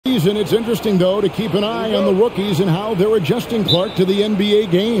And it's interesting, though, to keep an eye on the rookies and how they're adjusting, Clark, to the NBA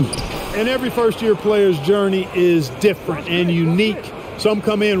game. And every first-year player's journey is different and unique. Some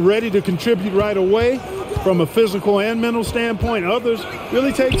come in ready to contribute right away from a physical and mental standpoint. Others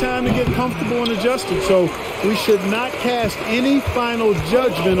really take time to get comfortable and adjusted. So we should not cast any final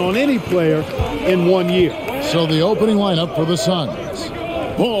judgment on any player in 1 year. So the opening lineup for the Suns.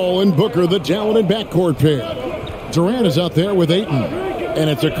 Ball and Booker, the talented backcourt pair. Durant is out there with Ayton. And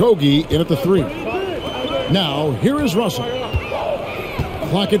it's Okogie in at the 3. Now, here is Russell.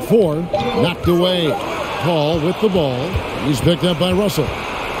 Clock at 4. Knocked away. Paul with the ball. He's picked up by Russell.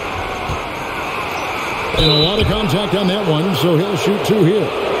 And a lot of contact on that one, so he'll shoot 2 here.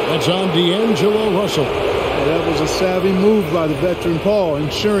 That's on D'Angelo Russell. Well, that was a savvy move by the veteran Paul,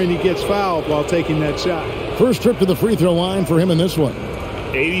 ensuring he gets fouled while taking that shot. First trip to the free throw line for him in this one.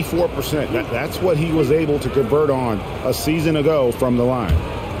 84%. That's what he was able to convert on a season ago from the line.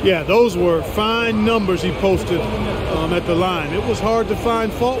 Yeah, those were fine numbers he posted at the line. It was hard to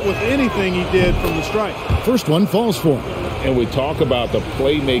find fault with anything he did from the stripe. First one falls for him. And we talk about the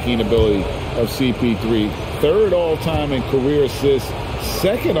playmaking ability of CP3. Third all-time in career assists,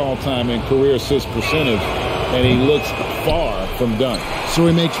 second all-time in career assist percentage, and he looks far from done. So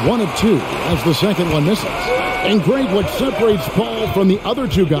he makes 1 of 2 as the second one misses. And Greg, what separates Paul from the other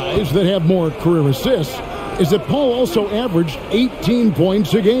 2 guys that have more career assists is that Paul also averaged 18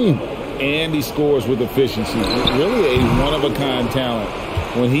 points a game. And he scores with efficiency. Really a one-of-a-kind talent.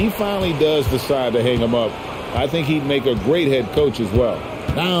 When he finally does decide to hang him up, I think he'd make a great head coach as well.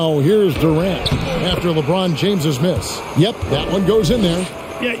 Now here's Durant after LeBron James's miss. Yep, that one goes in there.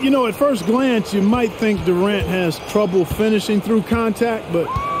 Yeah, you know, at first glance, you might think Durant has trouble finishing through contact, but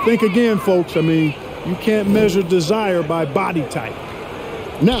think again, folks. I mean, you can't measure desire by body type.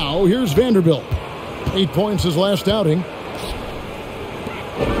 Now here's Vanderbilt. 8 points his last outing.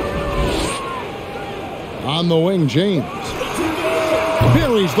 On the wing, James.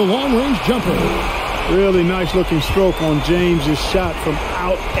 Buries the long-range jumper. Really nice-looking stroke on James's shot from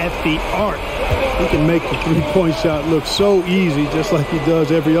out at the arc. He can make the three-point shot look so easy, just like he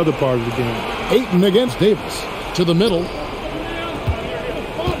does every other part of the game. Ayton against Davis. To the middle.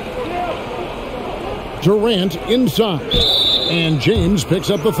 Durant inside. And James picks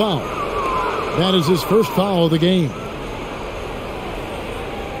up the foul. That is his first foul of the game.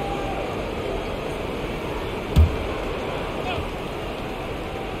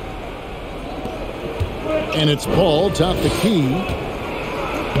 And it's Paul, top the key.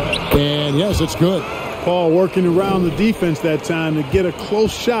 And yes, it's good. Paul working around the defense that time to get a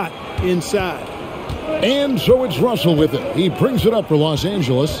close shot inside. And so it's Russell with it. He brings it up for Los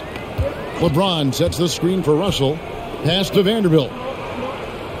Angeles. LeBron sets the screen for Russell. Pass to Vanderbilt.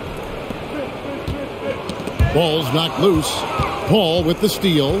 Ball's knocked loose. Paul with the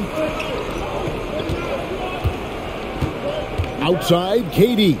steal. Outside,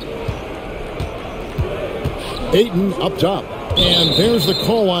 KD. Ayton up top. And there's the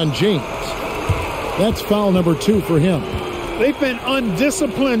call on James. That's foul number 2 for him. They've been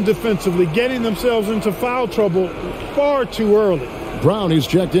undisciplined defensively, getting themselves into foul trouble far too early. Brown is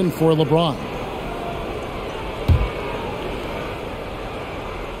checked in for LeBron.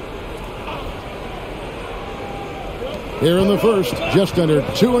 Here in the first, just under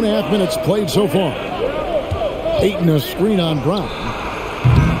 2.5 minutes played so far. Ayton a screen on Brown.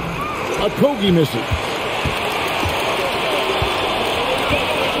 Okogie misses.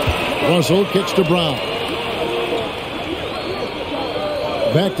 Russell kicks to Brown.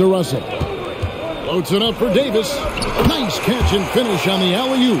 Back to Russell. Floats it up for Davis. Nice catch and finish on the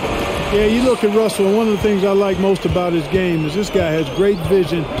alley-oop. Yeah, you look at Russell, and one of the things I like most about his game is this guy has great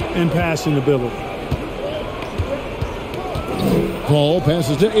vision and passing ability. Paul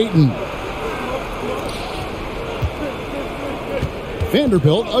passes to Ayton.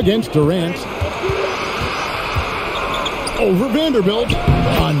 Vanderbilt against Durant. Over Vanderbilt.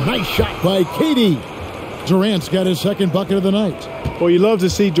 A nice shot by KD. Durant's got his second bucket of the night. Well, you love to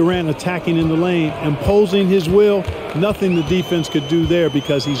see Durant attacking in the lane, imposing his will. Nothing the defense could do there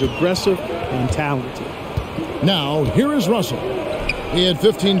because he's aggressive and talented. Now, here is Russell. He had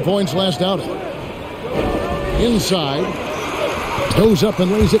 15 points last outing. Inside. Goes up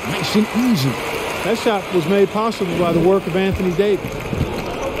and lays it nice and easy. That shot was made possible by the work of Anthony Davis.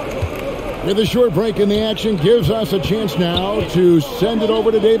 With a short break in the action, gives us a chance now to send it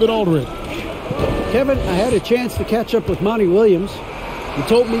over to David Aldridge. Kevin, I had a chance to catch up with Monty Williams. He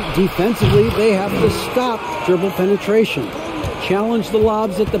told me defensively they have to stop dribble penetration, challenge the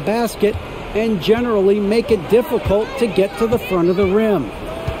lobs at the basket, and generally make it difficult to get to the front of the rim.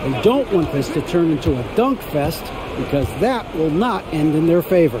 They don't want this to turn into a dunk fest because that will not end in their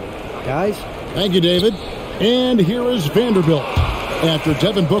favor. Guys? Thank you, David. And here is Vanderbilt after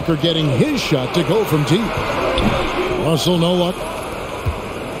Devin Booker getting his shot to go from deep. Russell, no luck.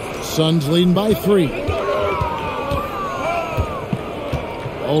 Suns leading by 3.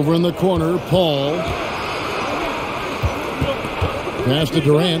 Over in the corner, Paul. Pass to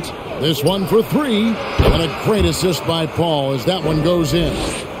Durant. This one for 3. And a great assist by Paul as that one goes in.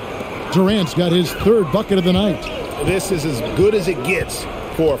 Durant's got his 3rd bucket of the night. This is as good as it gets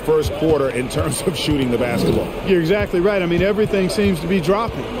for a first quarter in terms of shooting the basketball. You're exactly right. I mean, everything seems to be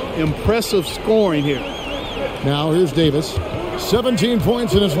dropping. Impressive scoring here. Now here's Davis. 17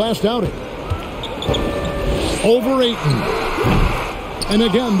 points in his last outing. Over Ayton. And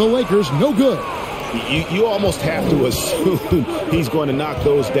again, the Lakers no good. You almost have to assume he's going to knock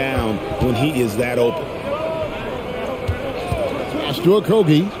those down when he is that open. Pass to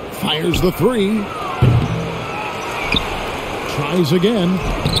Okogie. Fires the 3. Tries again.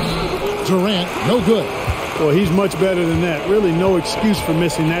 Durant, no good. Well, he's much better than that. Really no excuse for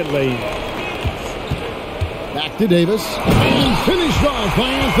missing that lane. Back to Davis. And finished off by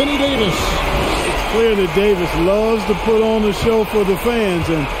Anthony Davis. It's clear that Davis loves to put on the show for the fans,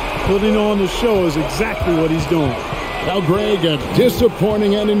 and putting on the show is exactly what he's doing. Now, Greg, a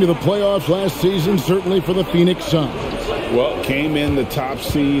disappointing ending to the playoffs last season, certainly for the Phoenix Suns. Well, came in the top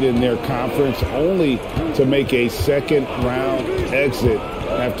seed in their conference only to make a second-round exit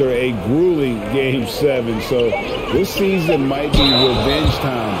after a grueling Game 7. So this season might be revenge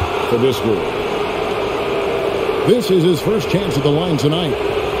time for this group. This is his first chance at the line tonight.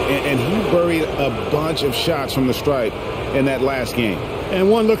 And he buried a bunch of shots from the stripe in that last game. And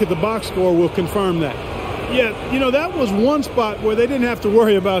one look at the box score will confirm that. Yeah, you know, that was one spot where they didn't have to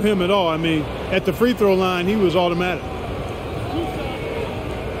worry about him at all. I mean, at the free throw line, he was automatic.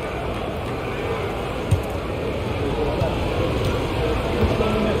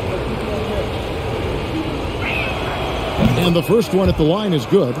 And the first one at the line is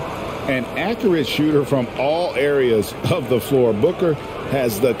good. An accurate shooter from all areas of the floor. Booker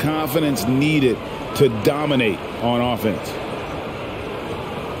has the confidence needed to dominate on offense.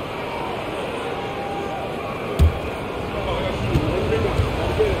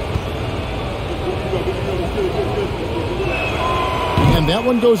 And that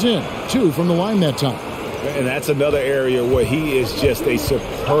one goes in. 2 from the line that time. And that's another area where he is just a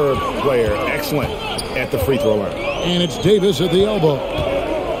superb player. Excellent at the free throw line. And it's Davis at the elbow.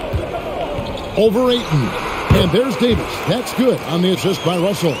 Over Ayton. And there's Davis. That's good on the assist by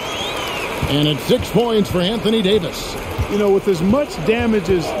Russell. And it's 6 points for Anthony Davis. You know, with as much damage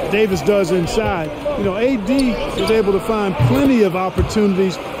as Davis does inside, you know, AD is able to find plenty of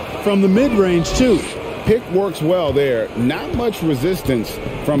opportunities from the mid-range, too. Pick works well there. Not much resistance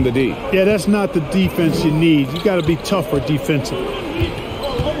from the D. Yeah, that's not the defense you need. You got to be tougher defensively.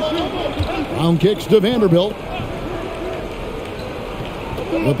 Round kicks to Vanderbilt.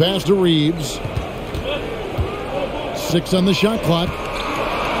 The pass to Reeves. 6 on the shot clock.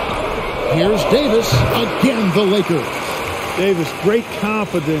 Here's Davis. Again, the Lakers. Davis, great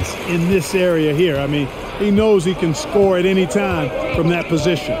confidence in this area here. I mean, he knows he can score at any time from that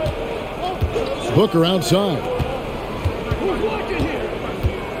position. Booker outside.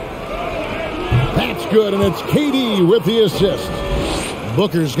 That's good, and it's KD with the assist.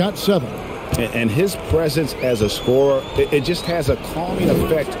 Booker's got 7. And his presence as a scorer, it just has a calming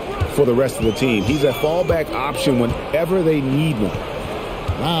effect for the rest of the team. He's a fallback option whenever they need one.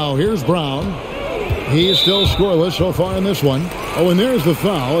 Now, here's Brown. He is still scoreless so far in this one. Oh, and there's the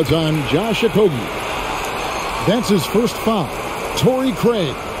foul. It's on Josh Okogie. That's his first foul. Torrey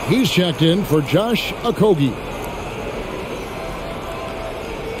Craig. He's checked in for Josh Okogie.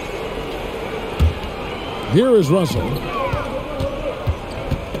 Here is Russell.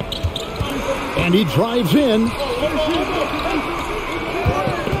 And he drives in.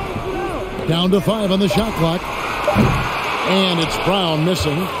 Down to 5 on the shot clock. And it's Brown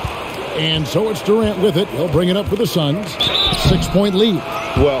missing. And so it's Durant with it. He'll bring it up for the Suns. 6-point lead.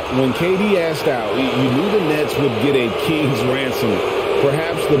 Well, when KD asked out, you knew the Nets would get a king's ransom.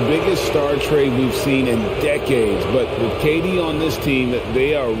 Perhaps the biggest star trade we've seen in decades. But with KD on this team,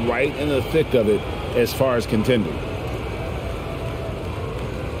 they are right in the thick of it as far as contending.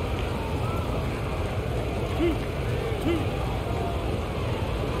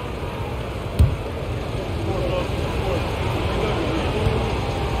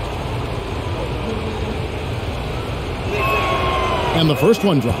 And the first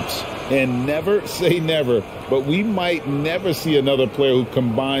one drops. And never say never, but we might never see another player who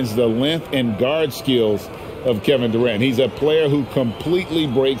combines the length and guard skills of Kevin Durant. He's a player who completely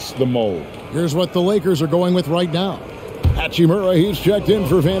breaks the mold. Here's what the Lakers are going with right now. Hachimura, he's checked in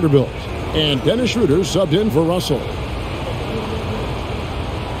for Vanderbilt. And Dennis Schroeder subbed in for Russell.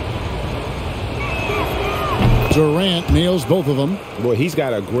 Durant nails both of them. Boy, he's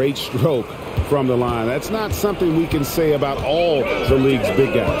got a great stroke from the line. That's not something we can say about all the league's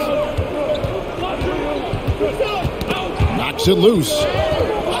big guys. Knocks it loose.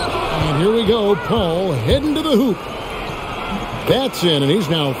 And here we go. Paul heading to the hoop. That's in, and he's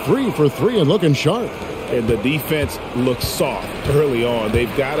now 3 for 3 and looking sharp. And the defense looks soft early on.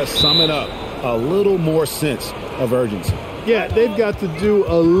 They've got to sum it up. A little more sense of urgency. Yeah, they've got to do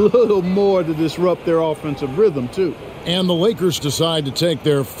a little more to disrupt their offensive rhythm, too. And the Lakers decide to take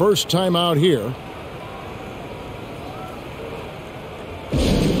their first time out here.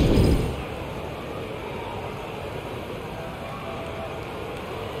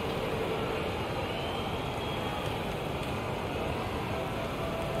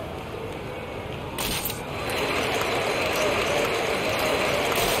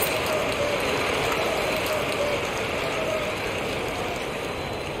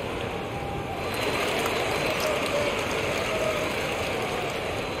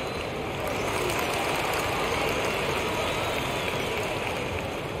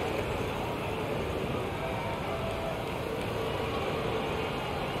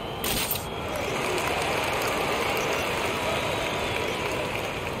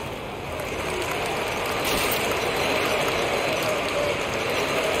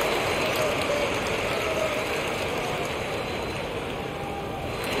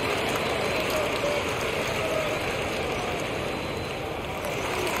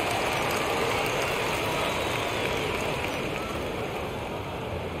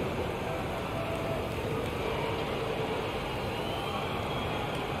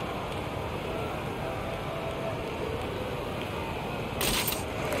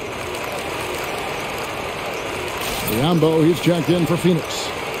 Biombo, he's checked in for Phoenix.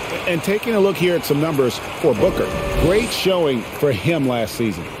 And taking a look here at some numbers for Booker. Great showing for him last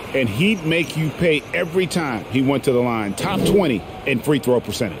season. And he'd make you pay every time he went to the line. Top 20 in free throw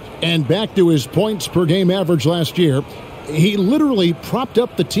percentage. And back to his points per game average last year, he literally propped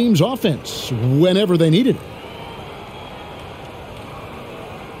up the team's offense whenever they needed it.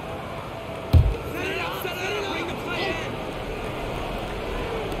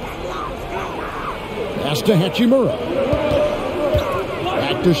 Pass to Hachimura.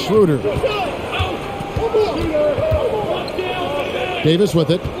 Back to Schroeder. Davis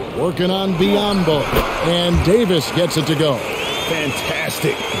with it. Working on Biombo. And Davis gets it to go.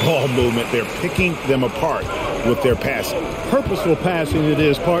 Fantastic ball movement. They're picking them apart with their passing. Purposeful passing it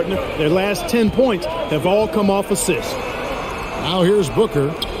is, partner. Their last 10 points have all come off assists. Now here's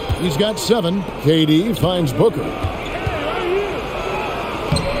Booker. He's got 7. KD finds Booker.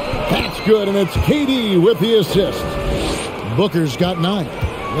 That's good, and it's KD with the assist. Booker's got 9.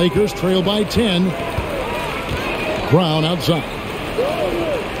 Lakers trail by 10. Brown outside.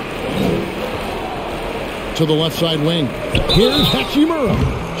 To the left side wing. Here's Hachimura.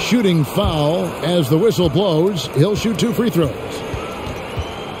 Shooting foul as the whistle blows. He'll shoot 2 free throws.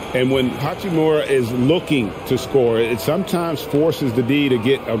 And when Hachimura is looking to score, it sometimes forces the D to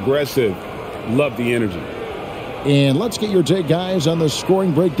get aggressive. Love the energy. And let's get your take, guys, on the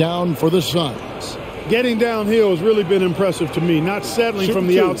scoring breakdown for the Suns. Getting downhill has really been impressive to me. Not settling from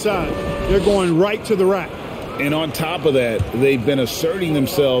the outside. They're going right to the rack. And on top of that, they've been asserting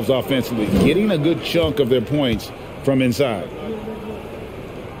themselves offensively, getting a good chunk of their points from inside.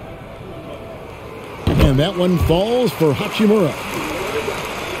 And that one falls for Hachimura.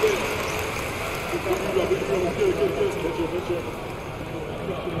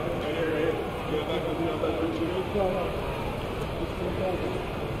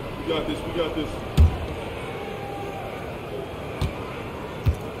 We got this.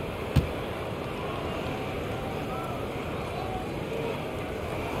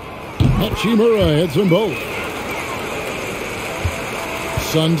 Hachimura hits them both.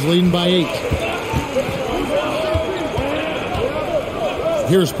 Suns leading by 8.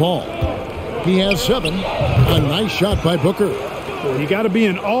 Here's Paul. He has 7. A nice shot by Booker. Well, you got to be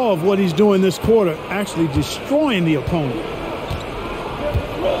in awe of what he's doing this quarter, actually destroying the opponent.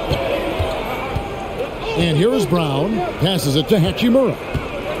 And here is Brown. Passes it to Hachimura.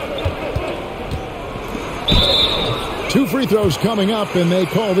 2 free throws coming up, and they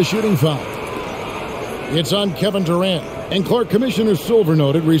call the shooting foul. It's on Kevin Durant. And Clark, Commissioner Silver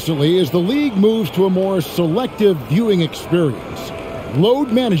noted recently, as the league moves to a more selective viewing experience,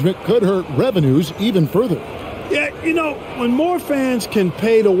 load management could hurt revenues even further. Yeah, you know, when more fans can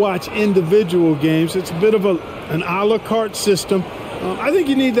pay to watch individual games, it's a bit of an a la carte system. I think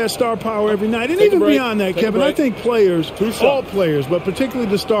you need that star power every night. And even beyond that, Kevin, I think players, all players, but particularly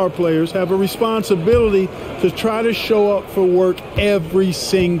the star players, have a responsibility to try to show up for work every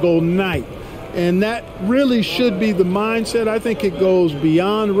single night. And that really should be the mindset. I think it goes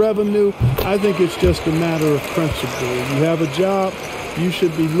beyond revenue. I think it's just a matter of principle. You have a job, you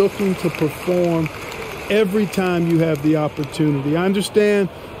should be looking to perform every time you have the opportunity. I understand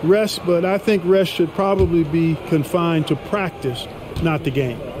rest, but I think rest should probably be confined to practice, not the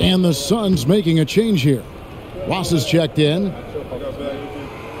game. And the Suns making a change here. Ross is checked in.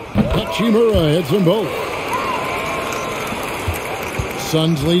 Hachimura hits them both.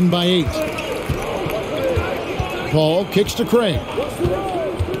 Suns leading by 8. Paul kicks to Craig.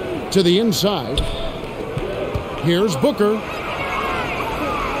 To the inside. Here's Booker.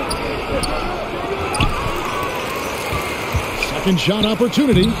 Second shot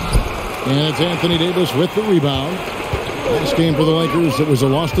opportunity. And it's Anthony Davis with the rebound. Last game for the Lakers, it was a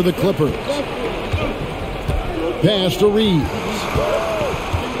loss to the Clippers. Pass to Reeves.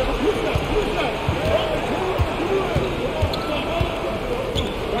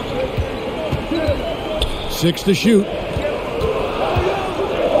 Six to shoot.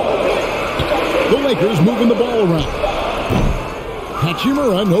 The Lakers moving the ball around.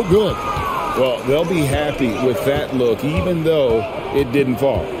 Hachimura, no good. Well, they'll be happy with that look, even though it didn't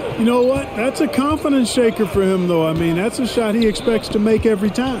fall. You know what? That's a confidence shaker for him, though. I mean, that's a shot he expects to make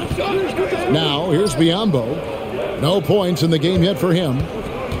every time. Now, here's Biyombo. No points in the game yet for him.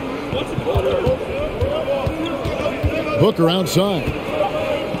 Booker outside.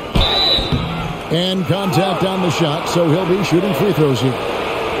 And contact on the shot, so he'll be shooting free throws here.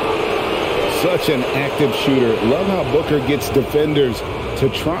 Such an active shooter. Love how Booker gets defenders to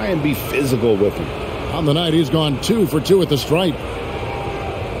try and be physical with him. On the night, he's gone 2 for 2 at the stripe.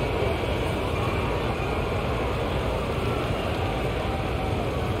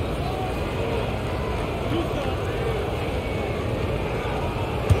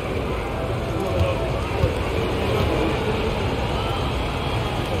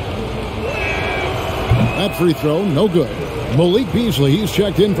 That free throw, no good. Malik Beasley, he's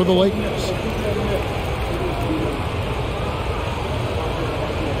checked in for the Lakers.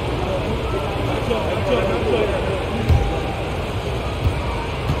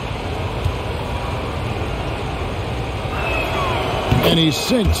 And he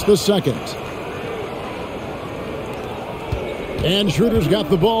sinks the second. And Schroeder's got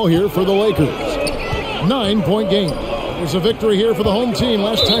the ball here for the Lakers. 9-point game. There's a victory here for the home team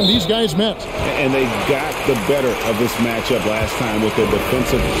last time these guys met. And they got the better of this matchup last time with the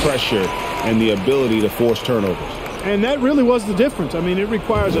defensive pressure and the ability to force turnovers. And that really was the difference. I mean, it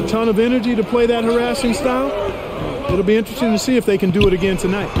requires a ton of energy to play that harassing style. It'll be interesting to see if they can do it again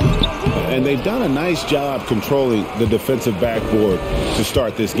tonight. And they've done a nice job controlling the defensive backboard to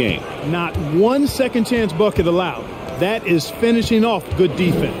start this game. Not one second chance bucket allowed. That is finishing off good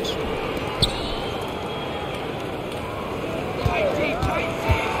defense.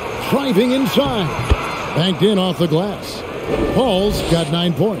 Driving inside. Banked in off the glass. Paul's got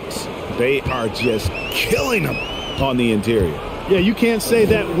 9 points. They are just killing them on the interior. Yeah, you can't say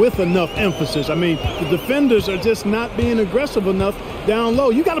that with enough emphasis. I mean, the defenders are just not being aggressive enough down low.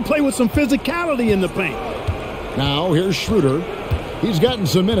 You got to play with some physicality in the paint. Now, here's Schroeder. He's gotten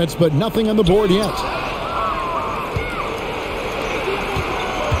some minutes, but nothing on the board yet.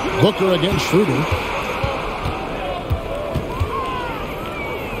 Booker against Schroeder.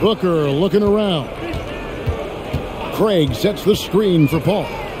 Booker looking around. Craig sets the screen for Paul.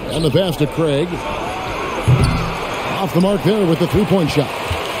 And the pass to Craig. Off the mark there with the three-point shot.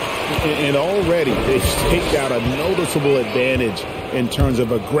 And already they've staked out a noticeable advantage in terms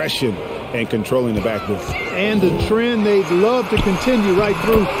of aggression and controlling the backboard. And the trend they'd love to continue right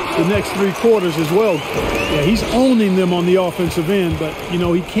through the next 3 quarters as well. Yeah, he's owning them on the offensive end, but, you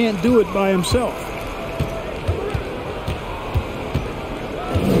know, he can't do it by himself.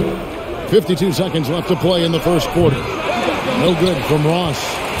 52 seconds left to play in the first quarter. No good from Ross.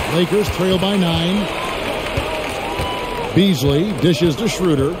 Lakers trail by 9. Beasley dishes to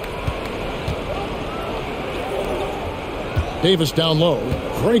Schroeder. Davis down low.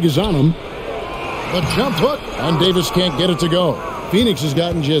 Craig is on him. The jump hook, and Davis can't get it to go. Phoenix has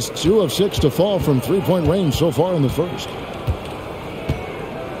gotten just 2 of 6 to fall from three-point range so far in the first.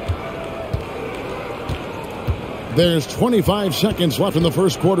 There's 25 seconds left in the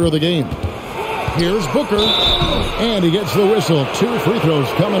first quarter of the game. Here's Booker, and he gets the whistle. 2 free throws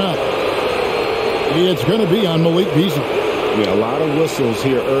coming up. It's going to be on Malik Beasley. Yeah, a lot of whistles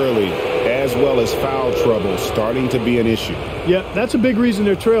here early as well as foul trouble starting to be an issue. Yeah, that's a big reason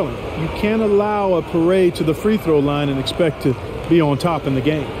they're trailing. You can't allow a parade to the free throw line and expect to be on top in the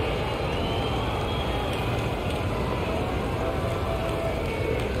game.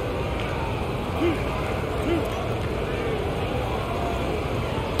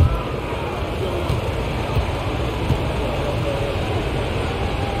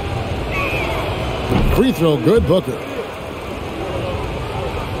 Free throw good, Booker.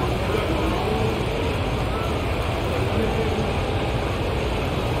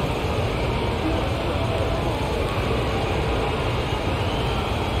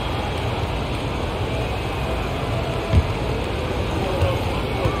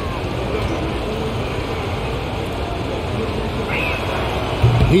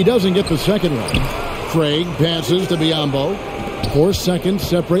 He doesn't get the second one. Craig passes to Biyombo. 4 seconds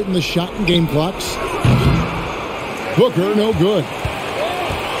separating the shot and game clocks. Booker, no good.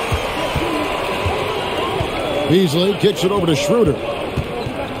 Beasley kicks it over to Schroeder.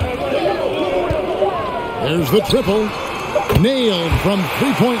 There's the triple. Nailed from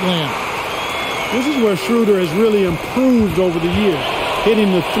three-point land. This is where Schroeder has really improved over the years,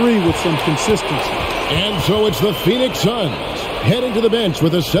 hitting the three with some consistency. And so it's the Phoenix Suns heading to the bench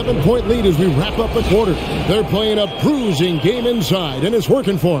with a 7-point lead as we wrap up the quarter. They're playing a bruising game inside, and it's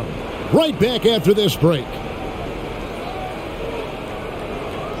working for them. Right back after this break.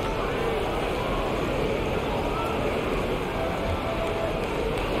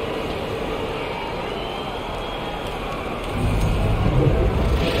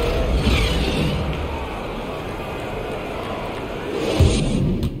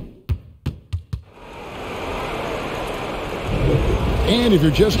 And if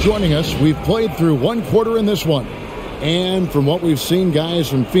you're just joining us, we've played through one quarter in this one. And from what we've seen, guys,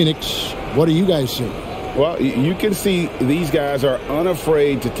 from Phoenix, what do you guys see? Well, you can see these guys are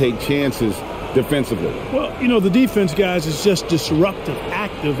unafraid to take chances defensively. Well, you know, the defense, guys, is just disruptive,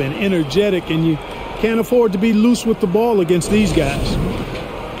 active, and energetic, and you can't afford to be loose with the ball against these guys.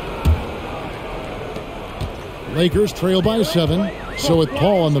 Lakers trail by 7, so with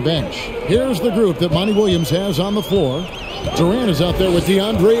Paul on the bench. Here's the group that Monty Williams has on the floor. Durant is out there with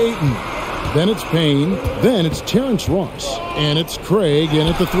DeAndre Ayton. Then it's Payne. Then it's Terrence Ross. And it's Craig in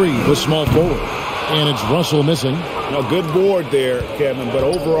at the 3, the small forward. And it's Russell missing. A good board there, Kevin, but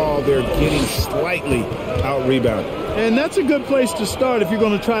overall they're getting slightly out-rebounded. And that's a good place to start if you're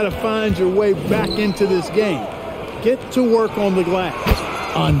going to try to find your way back into this game. Get to work on the glass.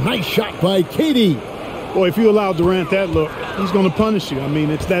 A nice shot by Katie. Boy, if you allow Durant that look, he's going to punish you. I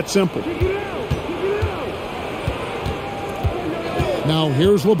mean, it's that simple. Now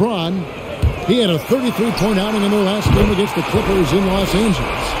here's LeBron. He had a 33-point outing in their last game against the Clippers in Los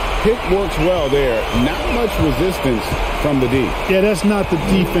Angeles. Pick works well there. Not much resistance from the D. Yeah, that's not the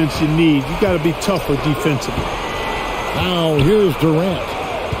defense you need. You got to be tougher defensively. Now here's Durant.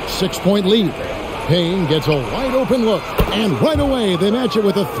 6-point lead. Payne gets a wide open look. And right away they match it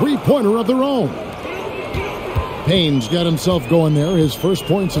with a three-pointer of their own. Payne's got himself going there. His first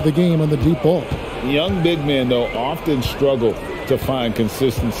points of the game on the deep ball. Young big men, though, often struggle to find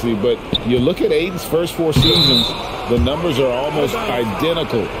consistency, but you look at Ayton's first 4 seasons, the numbers are almost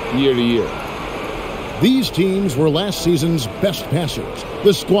identical year to year. These teams were last season's best passers.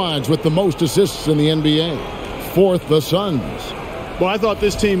 The squads with the most assists in the NBA. Fourth, the Suns. Well, I thought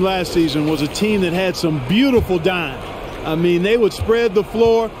this team last season was a team that had some beautiful dimes. I mean, they would spread the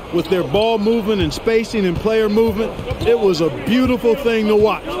floor with their ball movement and spacing and player movement. It was a beautiful thing to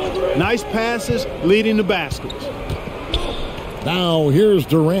watch. Nice passes leading to baskets. Now here's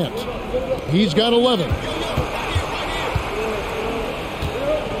Durant. He's got 11.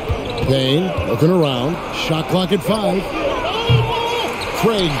 Payne looking around. Shot clock at 5.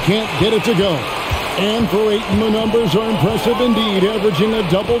 Craig can't get it to go. And for Ayton, the numbers are impressive indeed, averaging a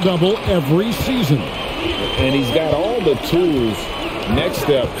double-double every season. And he's got all the tools. Next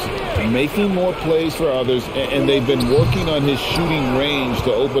steps, making more plays for others, and they've been working on his shooting range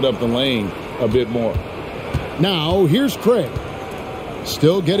to open up the lane a bit more. Now here's Craig.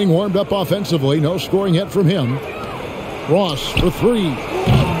 Still getting warmed up offensively. No scoring yet from him. Ross for 3.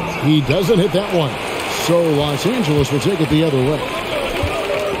 He doesn't hit that one. So Los Angeles will take it the other way.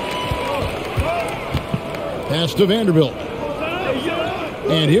 Pass to Vanderbilt.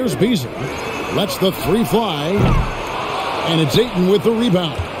 And here's Beasley. Lets the 3 fly. And it's Ayton with the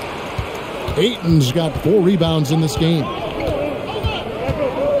rebound. Ayton's got 4 rebounds in this game.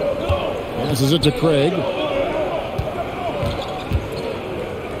 Passes it to Craig.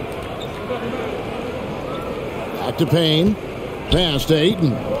 Back to Payne. Pass to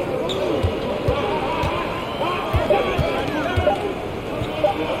Ayton.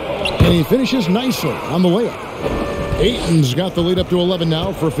 And he finishes nicely on the layup. Ayton's got the lead up to 11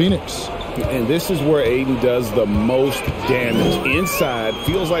 now for Phoenix. And this is where Ayton does the most damage. Inside,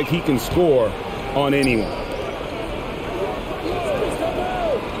 feels like he can score on anyone.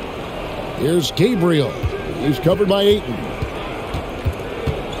 Here's Gabriel. He's covered by Ayton.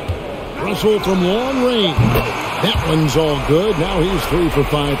 Russell from long range. That one's all good. Now he's 3 for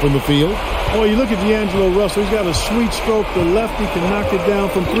 5 from the field. Oh, you look at D'Angelo Russell. He's got a sweet stroke. The lefty can knock it down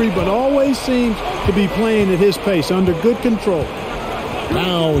from 3, but always seems to be playing at his pace, under good control.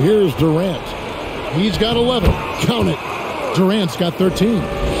 Now here's Durant. He's got 11. Count it. Durant's got 13.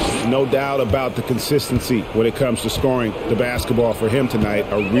 No doubt about the consistency when it comes to scoring the basketball for him tonight.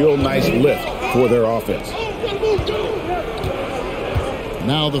 A real nice lift for their offense.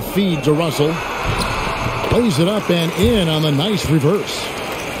 Now the feed to Russell. Plays it up and in on the nice reverse.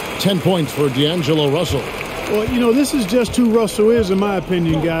 10 points for D'Angelo Russell. Well, you know, this is just who Russell is, in my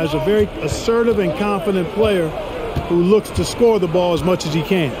opinion, guys. A very assertive and confident player who looks to score the ball as much as he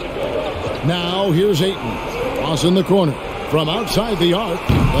can. Now here's Ayton. Cross in the corner. From outside the arc,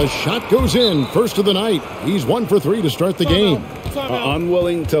 the shot goes in. First of the night. He's 1 for 3 to start the game.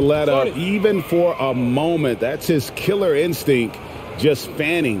 Unwilling to let up even for a moment. That's his killer instinct, just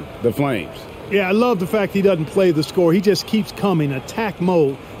fanning the flames. Yeah, I love the fact he doesn't play the score. He just keeps coming, attack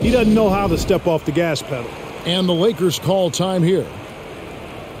mode. He doesn't know how to step off the gas pedal. And the Lakers call time here.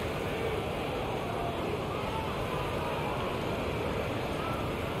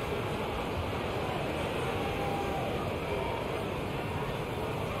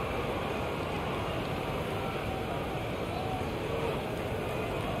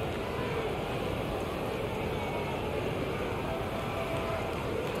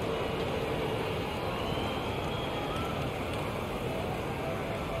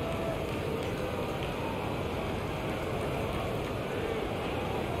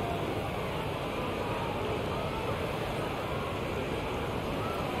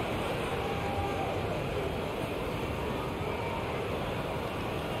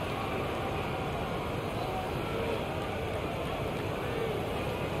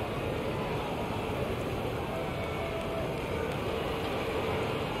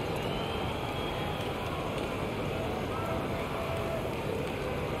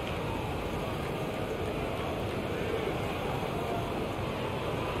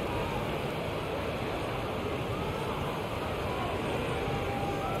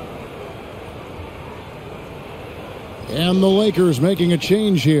 And the Lakers making a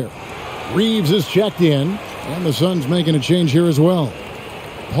change here. Reeves is checked in, and the Suns making a change here as well.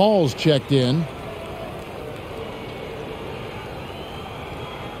 Paul's checked in.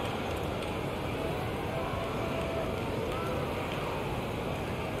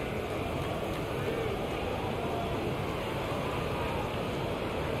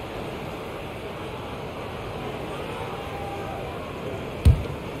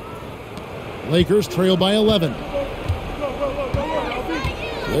 Lakers trail by 11.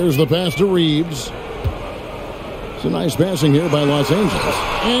 There's the pass to Reeves. It's a nice passing here by Los Angeles.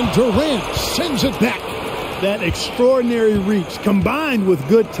 And Durant sends it back. That extraordinary reach combined with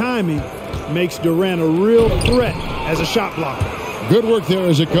good timing makes Durant a real threat as a shot blocker. Good work there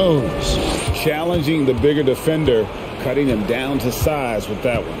as it goes. Challenging the bigger defender, cutting him down to size with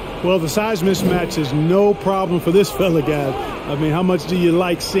that one. Well, the size mismatch is no problem for this fella, guys. I mean, how much do you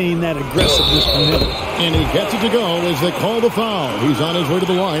like seeing that aggressiveness from him? And he gets it to go as they call the foul. He's on his way to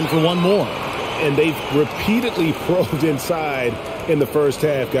the line for one more. And they've repeatedly probed inside in the first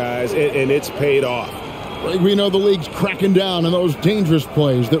half, guys, and it's paid off. We know the league's cracking down on those dangerous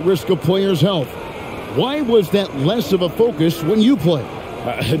plays that risk a player's health. Why was that less of a focus when you play?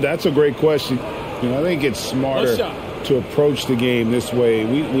 That's a great question. You know, I think it's smarter to approach the game this way.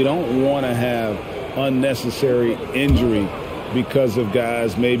 We don't want to have unnecessary injury because of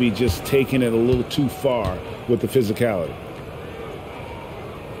guys maybe just taking it a little too far with the physicality.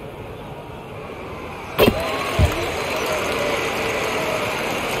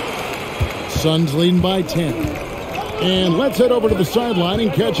 Suns leading by 10. And let's head over to the sideline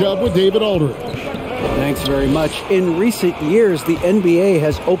and catch up with David Aldridge. Thanks very much. In recent years, the NBA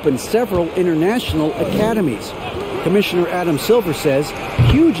has opened several international academies. Commissioner Adam Silver says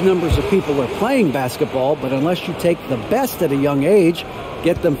huge numbers of people are playing basketball, but unless you take the best at a young age,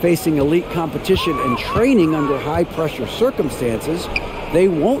 get them facing elite competition and training under high-pressure circumstances, they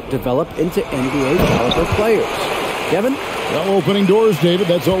won't develop into NBA-caliber players. Kevin? Well, opening doors, David,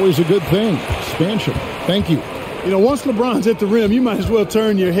 that's always a good thing. Expansion. Thank you. You know, once LeBron's at the rim, you might as well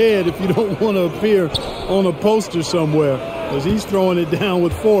turn your head if you don't want to appear on a poster somewhere, because he's throwing it down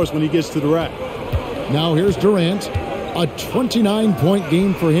with force when he gets to the rack. Now here's Durant. A 29-point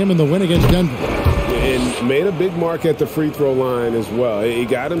game for him in the win against Denver. And made a big mark at the free throw line as well. He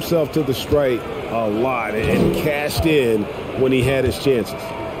got himself to the stripe a lot and cashed in when he had his chances.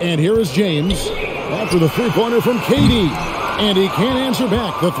 And here is James after the three-pointer from KD. And he can't answer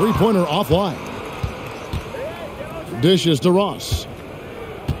back. The three-pointer offline. Dishes to Ross.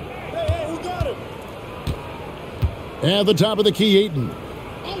 At the top of the key, Ayton.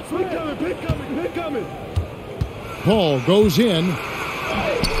 Pick coming. Paul goes in.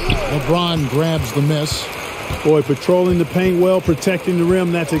 LeBron grabs the miss. Boy, patrolling the paint well, protecting the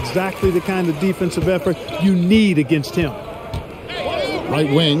rim. That's exactly the kind of defensive effort you need against him. Right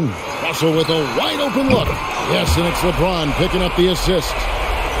wing. Russell with a wide-open look. Yes, and it's LeBron picking up the assist.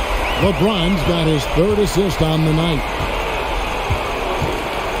 LeBron's got his third assist on the night.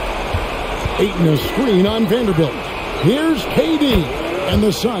 Ayton a screen on Vanderbilt. Here's KD. And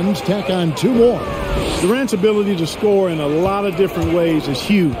the Suns tack on two more. Durant's ability to score in a lot of different ways is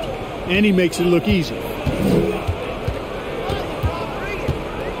huge. And he makes it look easy.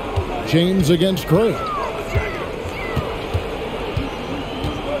 James against Craig.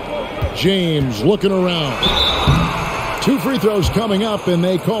 James looking around. 2 free throws coming up, and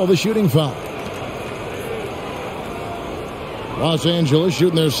they call the shooting foul. Los Angeles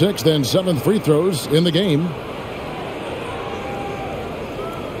shooting their 6th and 7th free throws in the game.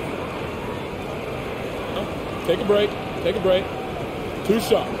 Take a break. 2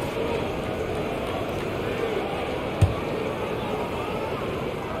 shots.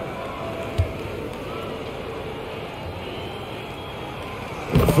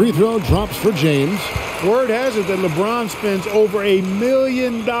 Free throw drops for James. Word has it that LeBron spends over $1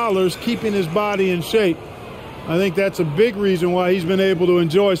 million keeping his body in shape. I think that's a big reason why he's been able to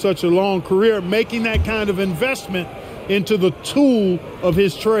enjoy such a long career, making that kind of investment into the tool of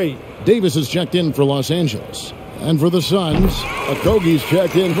his trade. Davis is checked in for Los Angeles. And for the Suns, Okogie's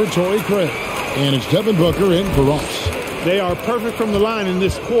checked in for Torrey Craig. And it's Devin Booker in for Ross. They are perfect from the line in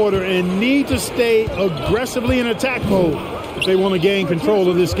this quarter and need to stay aggressively in attack mode if they want to gain control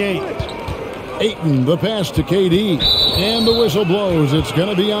of this game. Ayton, the pass to KD. And the whistle blows. It's going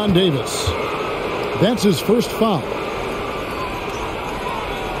to be on Davis. That's his first foul.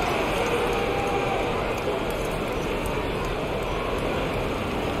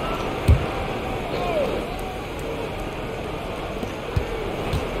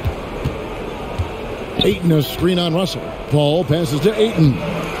 Ayton a screen on Russell. Paul passes to Ayton.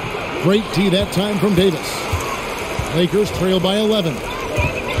 Great tee that time from Davis. Lakers trail by 11.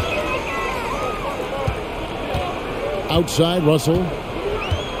 Outside Russell.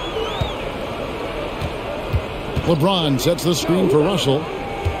 LeBron sets the screen for Russell.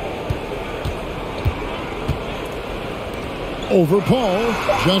 Over Paul.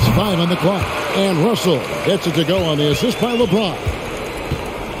 Just 5 on the clock. And Russell gets it to go on the assist by LeBron.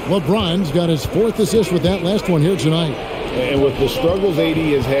 LeBron's got his 4th assist with that last one here tonight. And with the struggles AD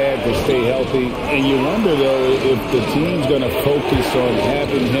has had to stay healthy, and you wonder, though, if the team's going to focus on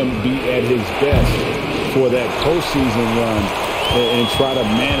having him be at his best for that postseason run and try to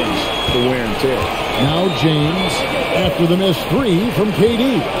manage the wear and tear. Now James, after the missed 3 from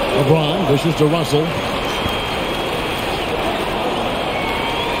KD. LeBron dishes to Russell.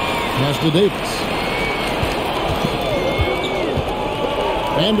 Pass to Davis.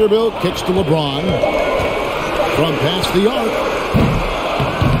 Vanderbilt kicks to LeBron. From past the arc.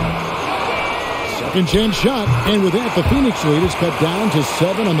 Second chance shot. And with that, the Phoenix lead is cut down to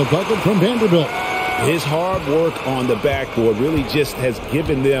 7 on the bucket from Vanderbilt. His hard work on the backboard really just has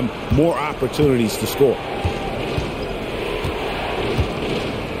given them more opportunities to score.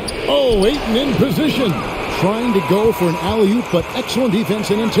 Oh, Ayton in position. Trying to go for an alley-oop, but excellent defense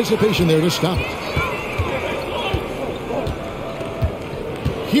and anticipation there to stop it.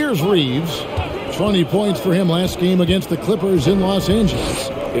 Here's Reeves. 20 points for him last game against the Clippers in Los Angeles.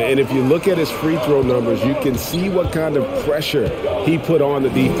 And if you look at his free throw numbers, you can see what kind of pressure he put on the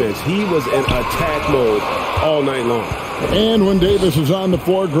defense. He was in attack mode all night long. And when Davis is on the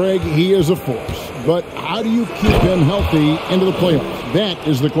floor, Greg, he is a force. But how do you keep him healthy into the playoffs? That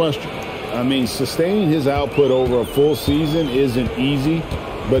is the question. I mean, sustaining his output over a full season isn't easy,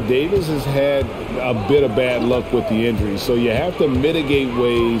 but Davis has had a bit of bad luck with the injuries. So you have to mitigate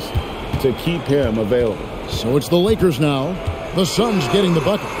ways to keep him available. So it's the Lakers now. The Suns getting the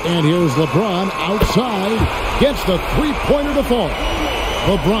bucket. And here's LeBron outside. Gets the three-pointer to fall.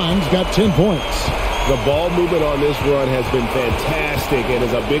 LeBron's got 10 points. The ball movement on this run has been fantastic and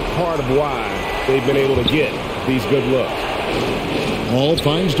is a big part of why they've been able to get these good looks. Ball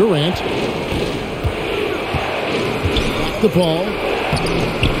finds Durant. The ball.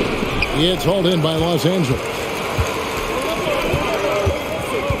 It's hauled in by Los Angeles.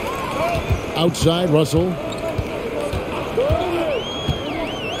 outside, Russell.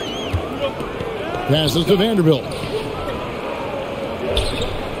 Passes to Vanderbilt.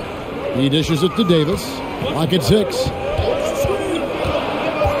 He dishes it to Davis. Lock at 6.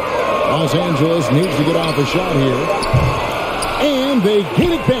 Los Angeles needs to get off a shot here. And they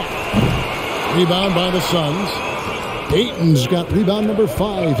get it back. Rebound by the Suns. Ayton's got rebound number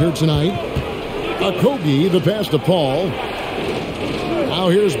 5 here tonight. Okogie, the pass to Paul. Now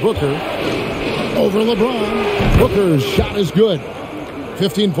here's Booker. Over LeBron. Booker's shot is good.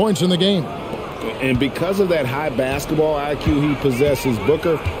 15 points in the game. And because of that high basketball IQ he possesses,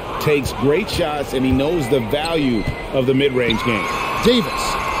 Booker takes great shots, and he knows the value of the mid-range game.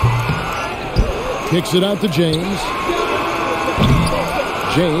 Davis kicks it out to James.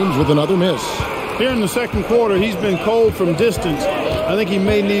 James with another miss. Here in the second quarter, he's been cold from distance. I think he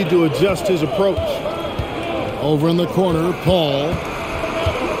may need to adjust his approach. Over in the corner, Paul.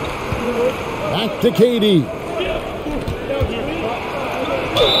 Back to Katie.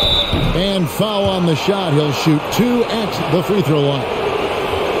 And foul on the shot. He'll shoot 2 at the free throw line.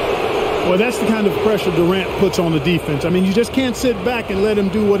 Well, that's the kind of pressure Durant puts on the defense. I mean, you just can't sit back and let him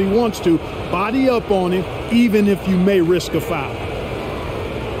do what he wants to. Body up on him, even if you may risk a foul.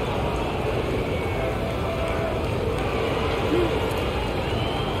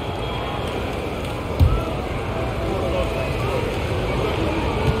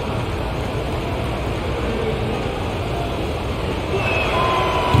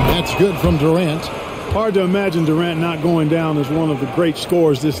 That's good from Durant. Hard to imagine Durant not going down as one of the great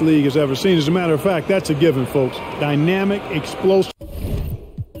scorers this league has ever seen. As a matter of fact, that's a given, folks. Dynamic, explosive.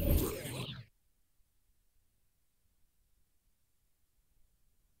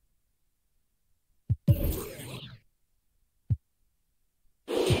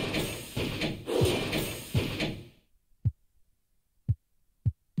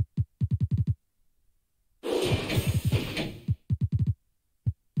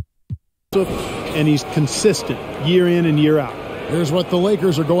 And he's consistent year in and year out. Here's what the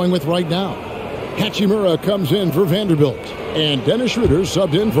Lakers are going with right now. Hachimura comes in for Vanderbilt. And Dennis Schroeder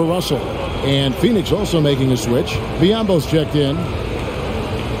subbed in for Russell. And Phoenix also making a switch. Biombo's checked in.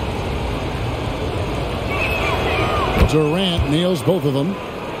 Durant nails both of them.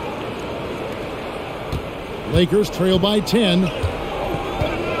 Lakers trail by 10.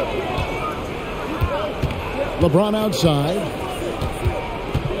 LeBron outside.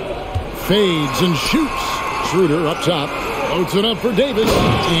 Fades and shoots. Schroeder up top. Loads it up for Davis.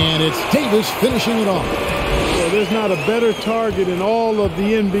 And it's Davis finishing it off. So there's not a better target in all of the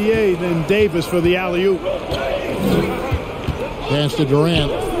NBA than Davis for the alley-oop. Pass to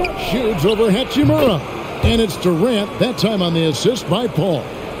Durant. Shoots over Hachimura. And it's Durant, that time on the assist by Paul.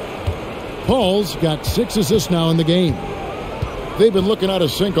 Paul's got 6 assists now in the game. They've been looking out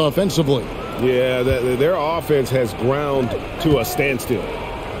of sync offensively. Yeah, their offense has ground to a standstill.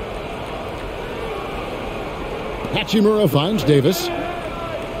 Hachimura finds Davis.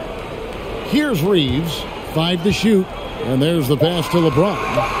 Here's Reeves. 5 to shoot. And there's the pass to LeBron.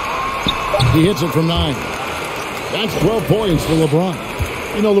 He hits it from 9. That's 12 points for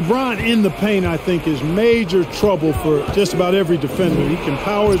LeBron. You know, LeBron in the paint, I think, is major trouble for just about every defender. He can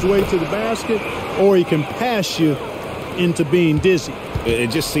power his way to the basket, or he can pass you into being dizzy.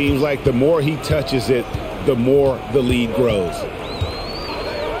 It just seems like the more he touches it, the more the lead grows.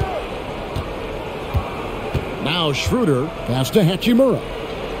 Now Schroeder, pass to Hachimura.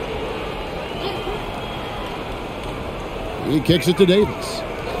 He kicks it to Davis.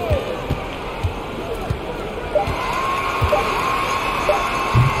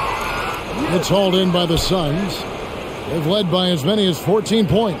 It's hauled in by the Suns. They've led by as many as 14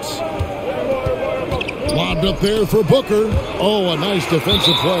 points. Lobbed up there for Booker. Oh, a nice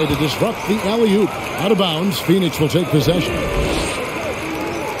defensive play to disrupt the alley-oop. Out of bounds, Phoenix will take possession.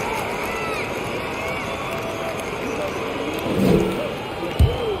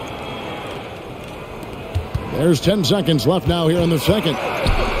 There's 10 seconds left now here in the second.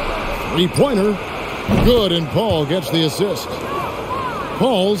 Three-pointer. Good, and Paul gets the assist.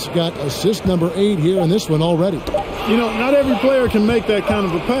 Paul's got assist number 8 here in this one already. You know, not every player can make that kind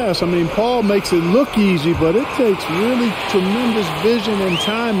of a pass. I mean, Paul makes it look easy, but it takes really tremendous vision and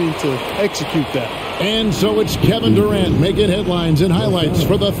timing to execute that. And so it's Kevin Durant making headlines and highlights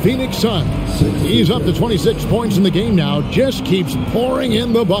for the Phoenix Suns. He's up to 26 points in the game now, just keeps pouring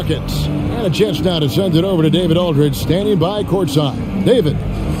in the buckets. And a chance now to send it over to David Aldridge, standing by courtside. David.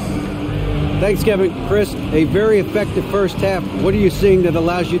 Thanks, Kevin. Chris, a very effective first half. What are you seeing that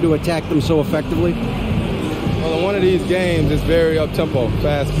allows you to attack them so effectively? Well, in one of these games, it's very up-tempo,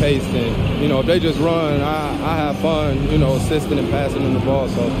 fast-paced, and, you know, if they just run, I have fun, you know, assisting and passing them the ball.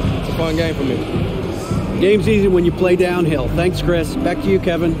 So a fun game for me. Game's easy when you play downhill. Thanks, Chris. Back to you,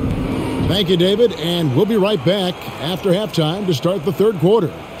 Kevin. Thank you, David, and we'll be right back after halftime to start the third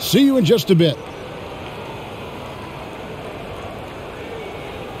quarter. See you in just a bit.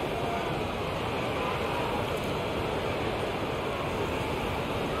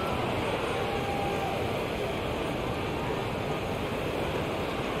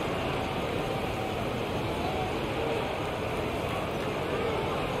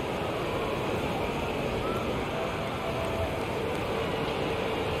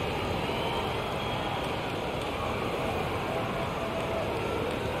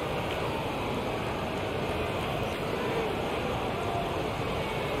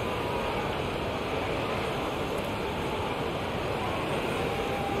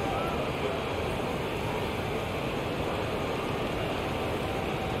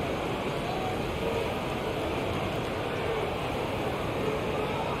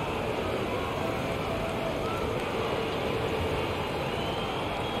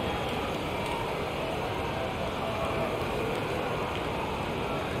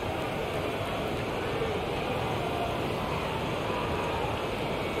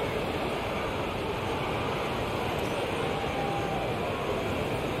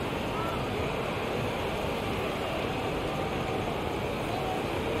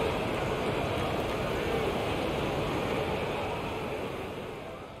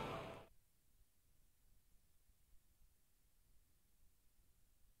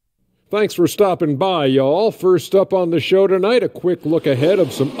 Thanks for stopping by, y'all. First up on the show tonight, a quick look ahead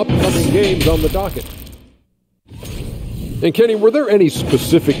of some upcoming games on the docket. And Kenny, were there any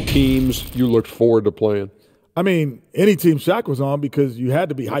specific teams you looked forward to playing? I mean, any team Shaq was on, because you had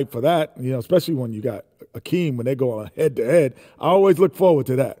to be hyped for that, especially when you got Akeem, when they go on head-to-head. I always look forward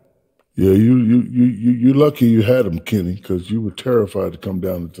to that. Yeah, you're lucky you had him, Kenny, because you were terrified to come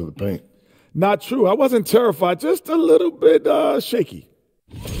down into the paint. Not true. I wasn't terrified, just a little bit shaky.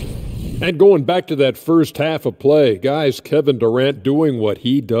 And going back to that first half of play, guys, Kevin Durant doing what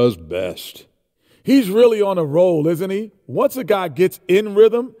he does best. He's really on a roll, isn't he? Once a guy gets in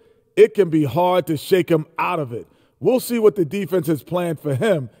rhythm, it can be hard to shake him out of it. We'll see what the defense has planned for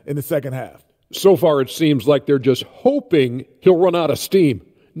him in the second half. So far, it seems like they're just hoping he'll run out of steam.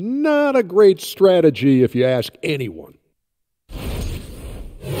 Not a great strategy if you ask anyone.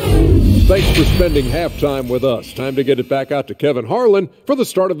 Thanks for spending halftime with us. Time to get it back out to Kevin Harlan for the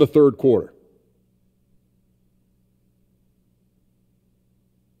start of the third quarter.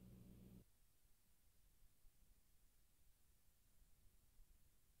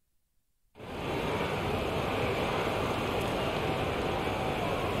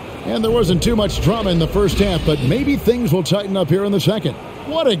 And there wasn't too much drama in the first half, but maybe things will tighten up here in the second.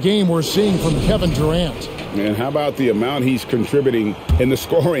 What a game we're seeing from Kevin Durant. And how about the amount he's contributing in the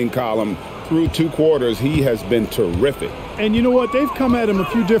scoring column through two quarters? He has been terrific. And you know what? They've come at him a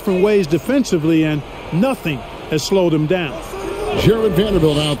few different ways defensively, and nothing has slowed him down. Jared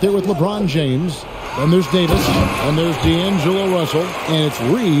Vanderbilt out there with LeBron James. Then there's Davis, and there's D'Angelo Russell, and it's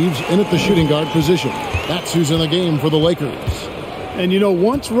Reeves in at the shooting guard position. That's who's in the game for the Lakers. And,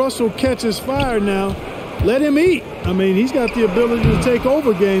 once Russell catches fire now, let him eat. I mean, he's got the ability to take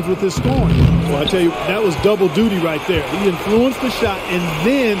over games with his scoring. So I tell you, that was double duty right there. He influenced the shot and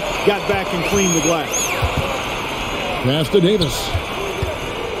then got back and cleaned the glass. Pass to Davis.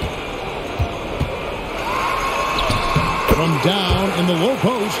 From down in the low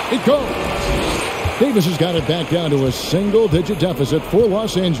post, it goes. Davis has got it back down to a single-digit deficit for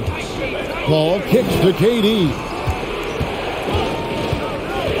Los Angeles. Paul kicks to KD.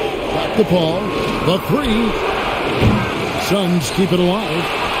 Back to Paul. The three. Suns keep it alive.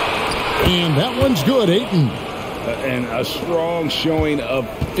 And that one's good, Ayton. And a strong showing of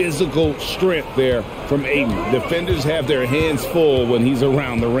physical strength there from Ayton. Defenders have their hands full when he's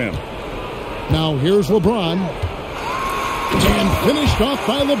around the rim. Now here's LeBron. And finished off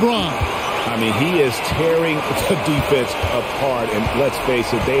by LeBron. I mean, he is tearing the defense apart. And let's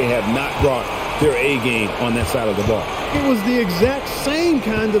face it, they have not brought their A game on that side of the ball. It was the exact same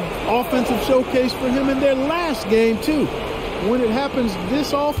kind of offensive showcase for him in their last game, too. When it happens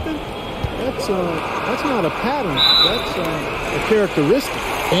this often, that's not a pattern. That's a characteristic.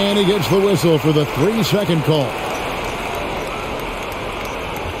 And he gets the whistle for the 3-second call.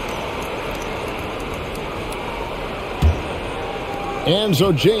 And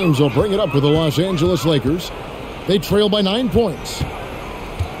so James will bring it up for the Los Angeles Lakers. They trail by 9 points.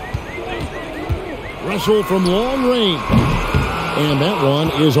 Russell from long range. And that one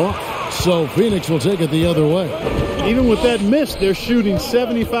is off. So Phoenix will take it the other way. Even with that miss, they're shooting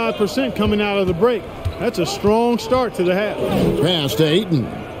 75% coming out of the break. That's a strong start to the half. Pass to Ayton.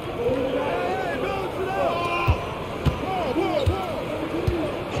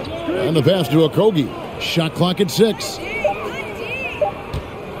 And the pass to Okogie. Shot clock at 6.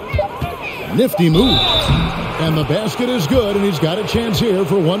 Nifty move. And the basket is good, and he's got a chance here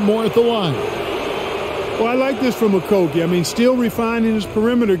for one more at the line. Well, I like this from Okogie. I mean, still refining his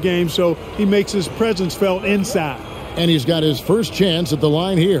perimeter game so he makes his presence felt inside. And he's got his first chance at the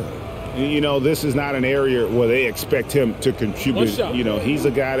line here. You know, this is not an area where they expect him to contribute. You know, he's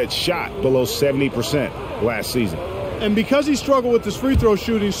a guy that shot below 70% last season. And because he struggled with his free throw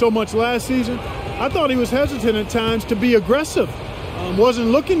shooting so much last season, I thought he was hesitant at times to be aggressive. Wasn't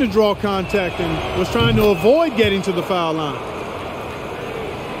looking to draw contact and was trying to avoid getting to the foul line.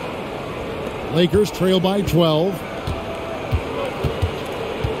 Lakers trail by 12.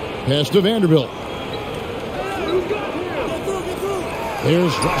 Pass to Vanderbilt.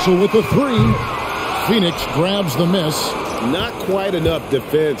 There's Russell with the 3. Phoenix grabs the miss. Not quite enough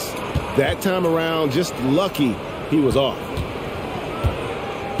defense that time around. Just lucky he was off.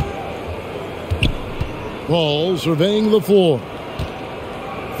 Ball surveying the floor.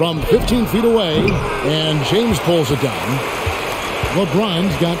 From 15 feet away, and James pulls it down.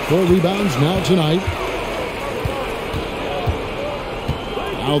 LeBron's got 4 rebounds now tonight.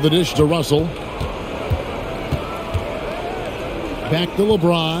 Now the dish to Russell. Back to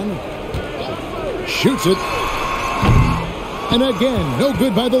LeBron. Shoots it. And again, no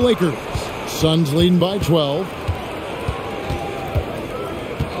good by the Lakers. Suns leading by 12.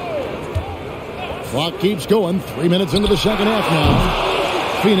 Clock keeps going. 3 minutes into the second half now.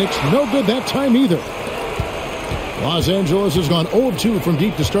 Phoenix, no good that time either. Los Angeles has gone 0 of 2 from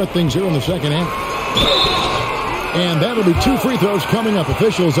deep to start things here in the second half. And that'll be 2 free throws coming up.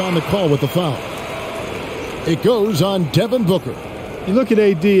 Officials on the call with the foul. It goes on Devin Booker. You look at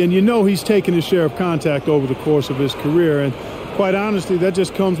AD, and you know he's taken his share of contact over the course of his career. And quite honestly, that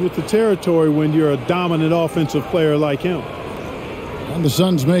just comes with the territory when you're a dominant offensive player like him. And the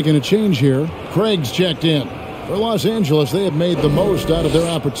Suns making a change here. Craig's checked in. For Los Angeles, they have made the most out of their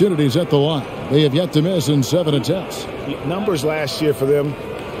opportunities at the line. They have yet to miss in 7 attempts. Numbers last year for them,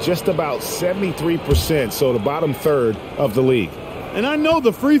 just about 73%, so the bottom third of the league. And I know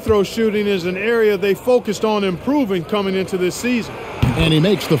the free throw shooting is an area they focused on improving coming into this season. And he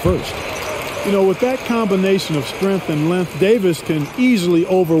makes the first. You know, with that combination of strength and length, Davis can easily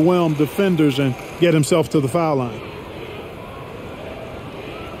overwhelm defenders and get himself to the foul line.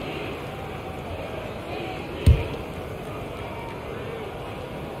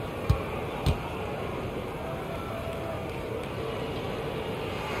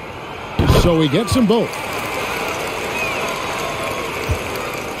 So he gets them both.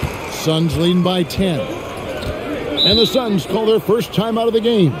 Suns leading by 10. And the Suns call their first time out of the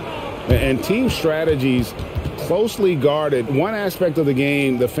game. And team strategies closely guarded. One aspect of the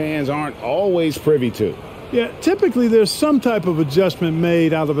game the fans aren't always privy to. Yeah, typically there's some type of adjustment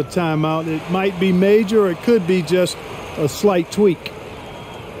made out of a timeout. It might be major, or it could be just a slight tweak.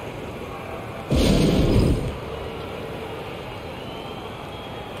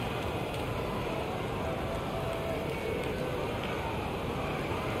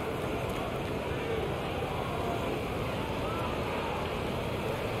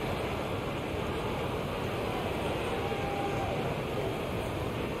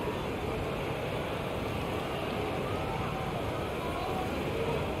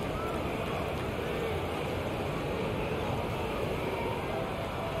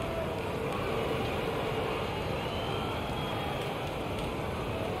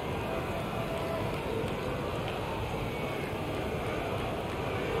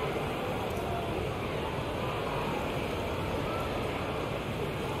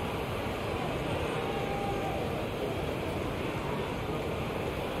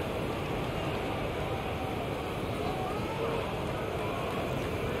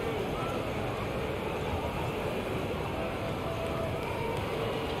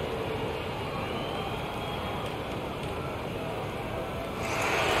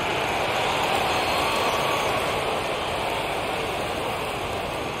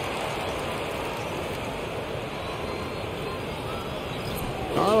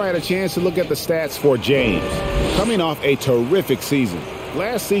 A chance to look at the stats for James. Coming off a terrific season.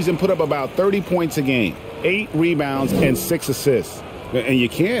 Last season put up about 30 points a game, 8 rebounds, and 6 assists. And you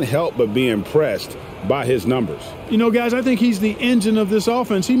can't help but be impressed by his numbers. You know, guys, I think he's the engine of this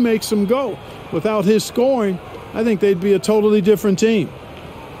offense. He makes them go. Without his scoring, I think they'd be a totally different team.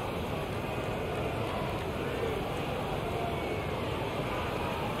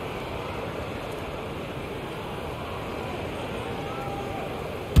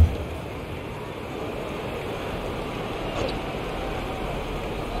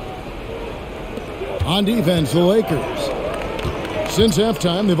 On defense, the Lakers. Since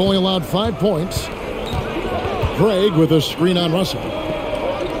halftime, they've only allowed 5 points. Craig with a screen on Russell.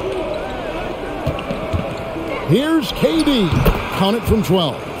 Here's KD. Count it from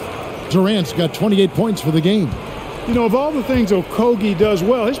 12. Durant's got 28 points for the game. You know, of all the things Okogie does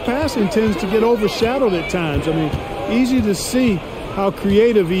well, his passing tends to get overshadowed at times. I mean, easy to see how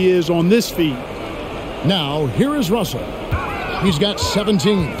creative he is on this feed. Now, here is Russell. He's got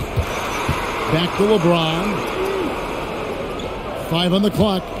 17. Back to LeBron. 5 on the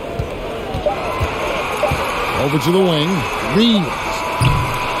clock. Over to the wing. Reeves.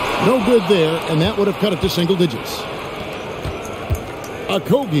 No good there, and that would have cut it to single digits.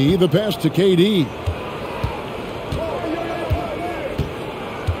 Okogie, the pass to KD.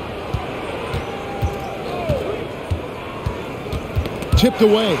 Tipped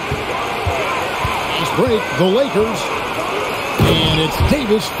away. Fast break, the Lakers. And it's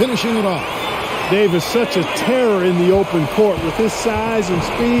Davis finishing it off. Davis, such a terror in the open court with his size and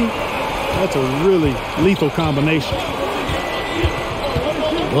speed. That's a really lethal combination.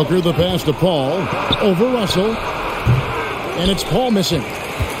 Booker the pass to Paul. Over Russell. And it's Paul missing.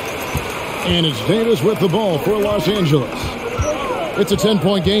 And it's Davis with the ball for Los Angeles. It's a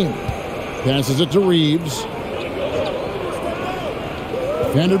 10-point game. Passes it to Reeves.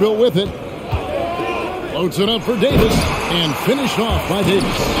 Vanderbilt with it. Floats it up for Davis. And finished off by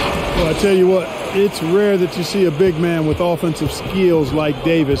Davis. Well, I tell you what, it's rare that you see a big man with offensive skills like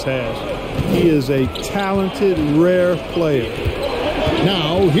Davis has. He is a talented, rare player.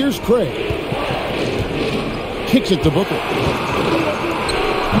 Now, here's Craig. Kicks it to Booker.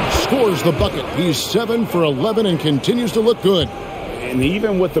 Scores the bucket. He's 7 for 11 and continues to look good. And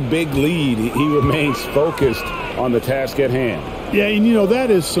even with the big lead, he remains focused on the task at hand. Yeah, and you know,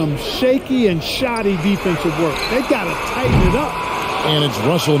 that is some shaky and shoddy defensive work. They've got to tighten it up. And it's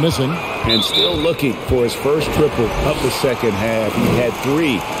Russell missing. And still looking for his first triple of the second half. He had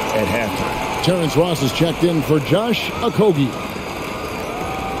 3 at halftime. Terrence Ross is checked in for Josh Okogie.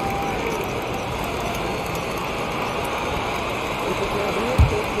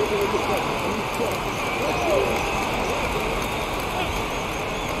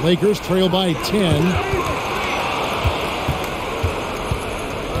 Lakers trail by 10.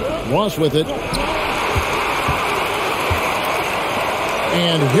 Ross with it.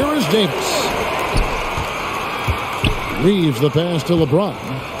 And here is Davis. Reeves the pass to LeBron.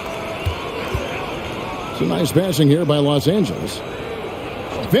 Some nice passing here by Los Angeles.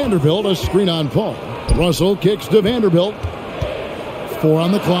 Vanderbilt, a screen on Paul. Russell kicks to Vanderbilt. 4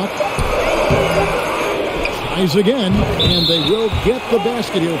 on the clock. Tries again, and they will get the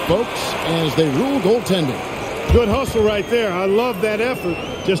basket here, folks, as they rule goaltending. Good hustle right there. I love that effort.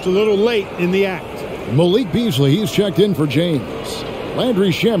 Just a little late in the act. Malik Beasley, he's checked in for James. Landry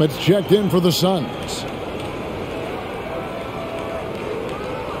Shamet's checked in for the Suns.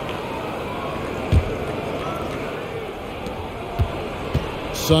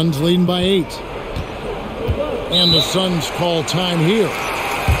 Suns leading by 8. And the Suns call time here.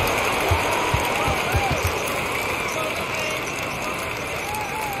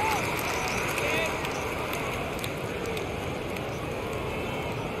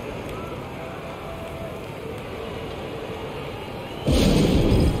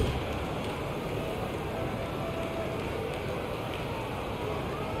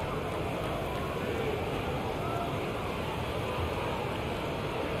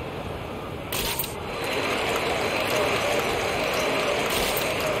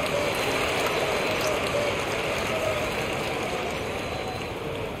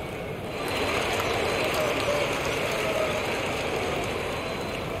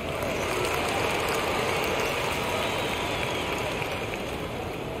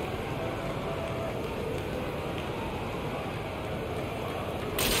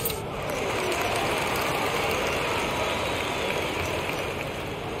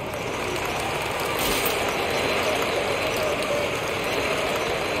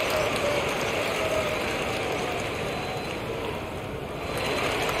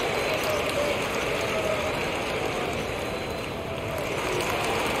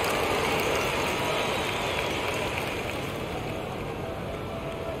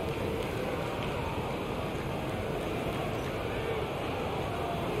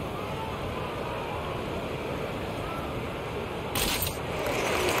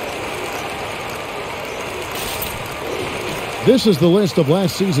 This is the list of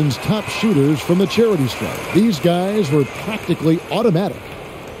last season's top shooters from the charity stripe. These guys were practically automatic.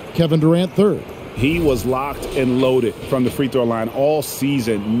 Kevin Durant, 3rd. He was locked and loaded from the free throw line all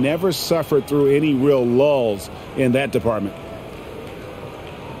season. Never suffered through any real lulls in that department.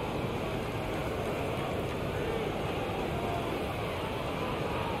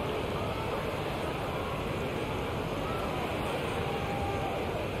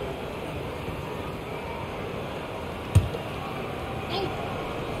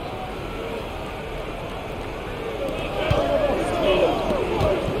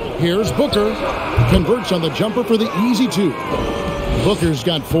 Here's Booker. Converts on the jumper for the easy 2. Booker's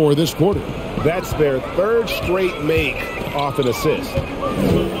got 4 this quarter. That's their 3rd straight make off an assist.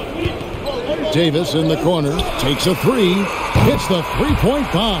 Davis in the corner. Takes a 3. Hits the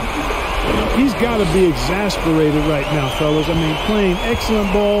three-point bomb. He's got to be exasperated right now, fellas. I mean, playing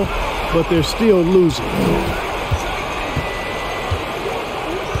excellent ball, but they're still losing.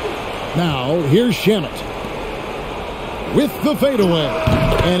 Now, here's Shamet with the fadeaway.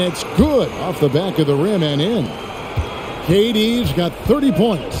 And it's good off the back of the rim and in. KD's got 30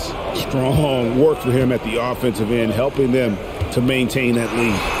 points. Strong work for him at the offensive end, helping them to maintain that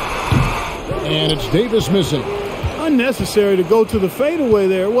lead. And it's Davis missing. Unnecessary to go to the fadeaway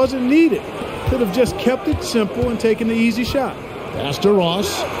there. It wasn't needed. Could have just kept it simple and taken the easy shot. Pass to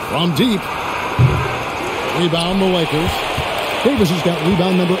Ross from deep. Rebound the Lakers. Davis has got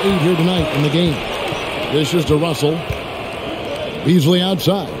rebound number 8 here tonight in the game. This is to Russell. Beasley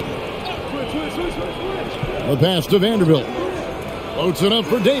outside. The pass to Vanderbilt. Floats it up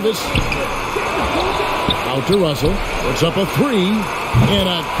for Davis. Out to Russell. Puts up a 3. And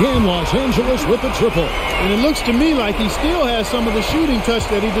again, Los Angeles with the triple. And it looks to me like he still has some of the shooting touch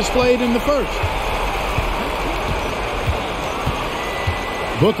that he displayed in the first.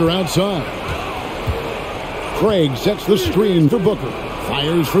 Booker outside. Craig sets the screen for Booker.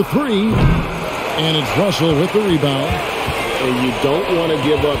 Fires for 3. And it's Russell with the rebound. And you don't want to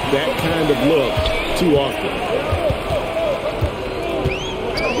give up that kind of look too often.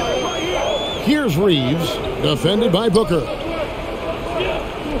 Here's Reeves, defended by Booker.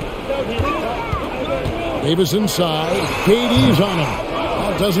 Davis inside. KD's on him.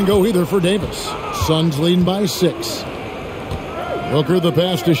 That doesn't go either for Davis. Suns leading by 6. Booker the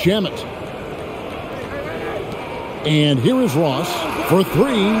pass to Shamet. And here is Ross for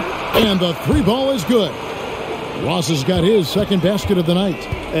 3. And the 3 ball is good. Ross has got his 2nd basket of the night.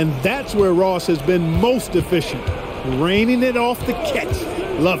 And that's where Ross has been most efficient. Raining it off the catch.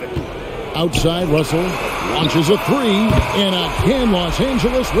 Love it. Outside, Russell launches a 3. And again, Los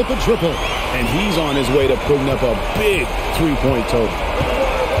Angeles with the triple. And he's on his way to putting up a big 3-point total.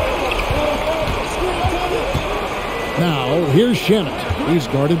 Now, here's Shamet. He's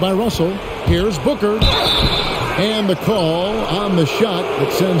guarded by Russell. Here's Booker. And the call on the shot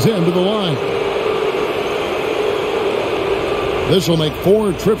that sends him to the line. This will make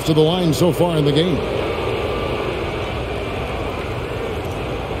 4 trips to the line so far in the game.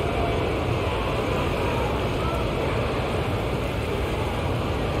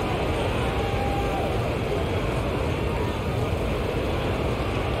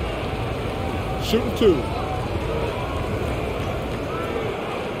 Shooting 2.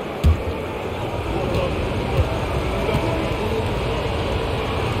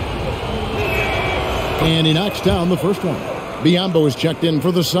 And he knocks down the first one. Biyombo is checked in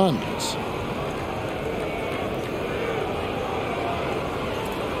for the Suns.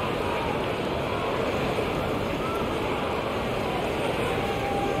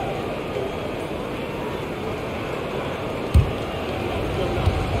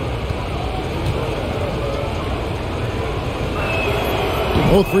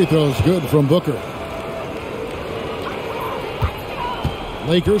 Both free throws good from Booker.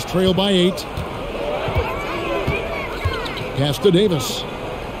 Lakers trail by 8. Pass to Davis.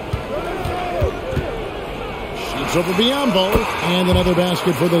 Shoots over Biyombo. And another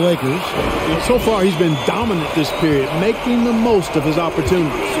basket for the Lakers. So far, he's been dominant this period, making the most of his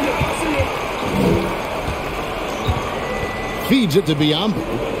opportunities. Feeds it to Biyombo.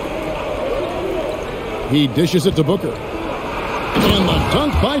 He dishes it to Booker. And the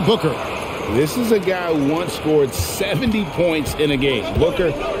dunk by Booker. This is a guy who once scored 70 points in a game. Booker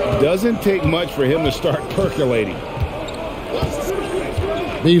doesn't take much for him to start percolating.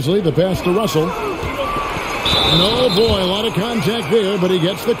 Beasley, the pass to Russell. And oh boy, a lot of contact there, but he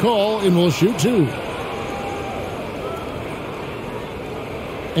gets the call and will shoot 2.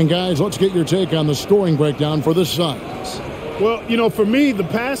 And guys, let's get your take on the scoring breakdown for the Suns. Well, you know, for me, the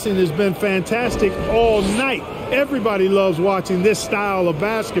passing has been fantastic all night. Everybody loves watching this style of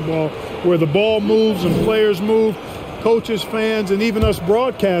basketball where the ball moves and players move. Coaches, fans, and even us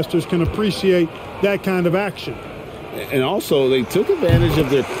broadcasters can appreciate that kind of action. And also, they took advantage of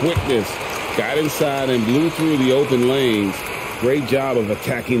their quickness, got inside and blew through the open lanes. Great job of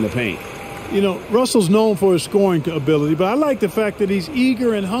attacking the paint. You know, Russell's known for his scoring ability, but I like the fact that he's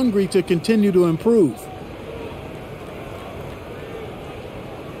eager and hungry to continue to improve.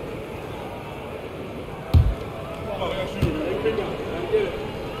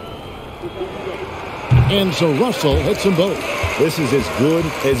 And so Russell hits them both. This is as good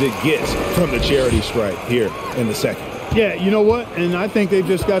as it gets from the charity stripe here in the second. Yeah, you know what? And I think they've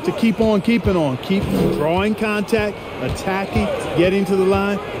just got to keep on keeping on. Keep drawing contact, attacking, getting to the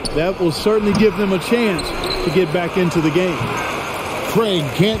line. That will certainly give them a chance to get back into the game. Craig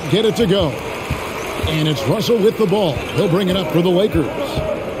can't get it to go. And it's Russell with the ball. He'll bring it up for the Lakers.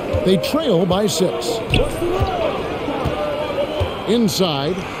 They trail by 6.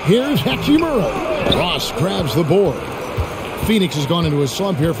 Inside, here's Hachimura. Ross grabs the board. Phoenix has gone into a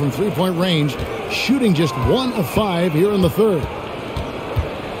slump here from three-point range, shooting just 1 of 5 here in the third.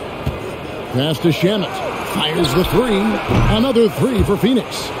 Pass to Shamet. Fires the 3. Another 3 for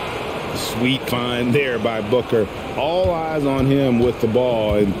Phoenix. Sweet find there by Booker. All eyes on him with the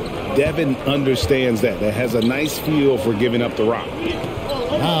ball, and Devin understands that. That has a nice feel for giving up the rock.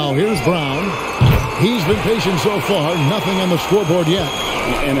 Now here's Brown. He's been patient so far. Nothing on the scoreboard yet.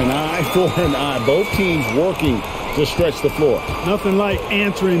 And an eye for an eye. Both teams working to stretch the floor. Nothing like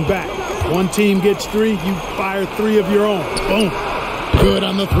answering back. One team gets 3, you fire 3 of your own. Boom. Good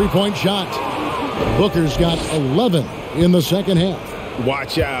on the three-point shot. Booker's got 11 in the second half.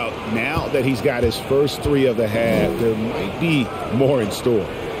 Watch out. Now that he's got his first 3 of the half, there might be more in store.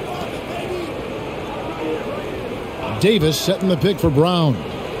 Davis setting the pick for Brown.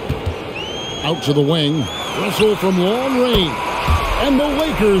 Out to the wing. Russell from long range. And the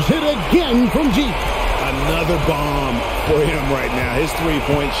Lakers hit again from deep. Another bomb for him right now. His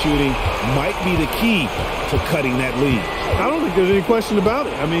three-point shooting might be the key to cutting that lead. I don't think there's any question about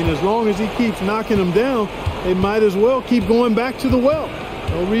it. I mean, as long as he keeps knocking them down, they might as well keep going back to the well.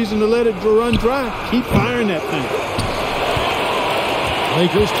 No reason to let it run dry. Keep firing that thing.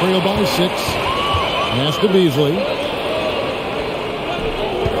 Lakers trail by 6. Pass to Beasley.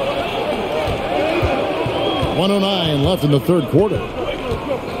 1:09 left in the third quarter.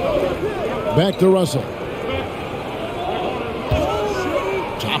 Back to Russell.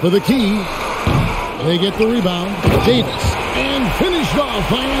 Top of the key. They get the rebound. Davis. And finished off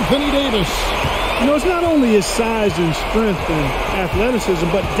by Anthony Davis. You know, it's not only his size and strength and athleticism,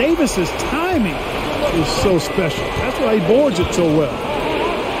 but Davis's timing is so special. That's why he boards it so well.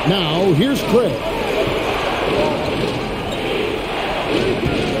 Now, here's Craig.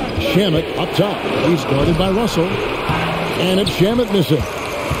 Shamet up top. He's guarded by Russell. And it's Shamet missing.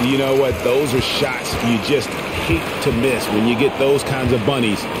 You know what? Those are shots you just hate to miss when you get those kinds of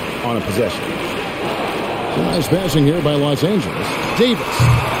bunnies on a possession. Nice passing here by Los Angeles.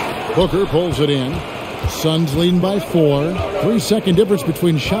 Davis. Booker pulls it in. Suns leading by 4. 3-second difference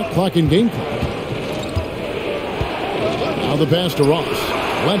between shot clock and game clock. Now the pass to Ross.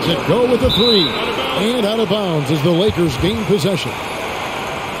 Lets it go with a 3. And out of bounds as the Lakers gain possession.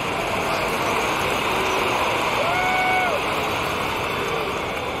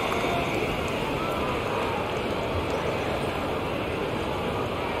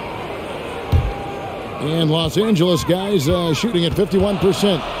 And Los Angeles guys shooting at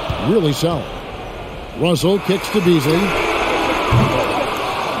 51%. Really solid. Russell kicks to Beasley.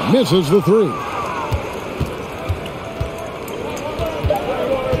 Misses the 3.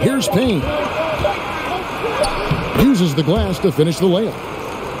 Here's Payne. Uses the glass to finish the layup.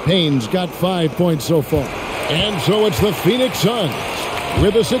 Payne's got 5 points so far. And so it's the Phoenix Suns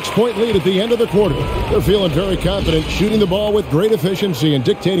with a 6-point lead at the end of the quarter. They're feeling very confident, shooting the ball with great efficiency and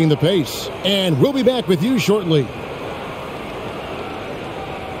dictating the pace. And we'll be back with you shortly.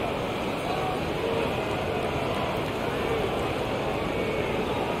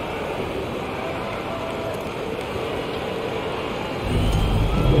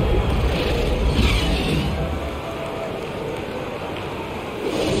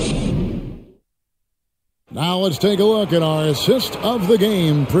 Now let's take a look at our assist of the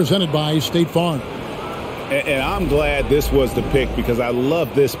game presented by State Farm. And I'm glad this was the pick because I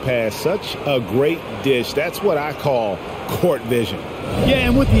love this pass. Such a great dish. That's what I call court vision. Yeah,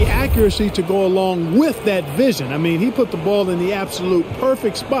 and with the accuracy to go along with that vision. I mean, he put the ball in the absolute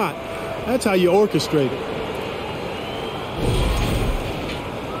perfect spot. That's how you orchestrate it.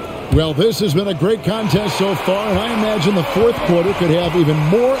 Well, this has been a great contest so far, and I imagine the fourth quarter could have even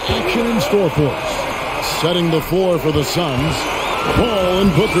more action in store for us. Setting the floor for the Suns, Ball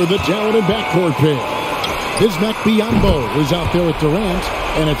and Booker, the talented backcourt pair. Bismack Biyombo is out there with Durant,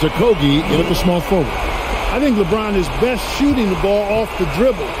 and it's Okogie in at the small forward. I think LeBron is best shooting the ball off the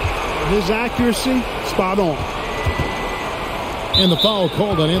dribble. And his accuracy, spot on. And the foul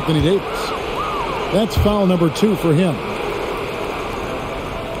called on Anthony Davis. That's foul number 2 for him.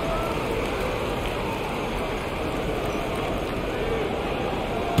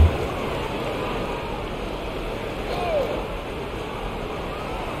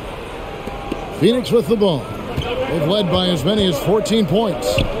 Phoenix with the ball. They've led by as many as 14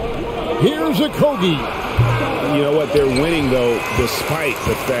 points. Here's Okogie. You know what? They're winning, though, despite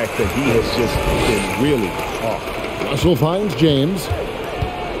the fact that he has just been really off. Russell finds James.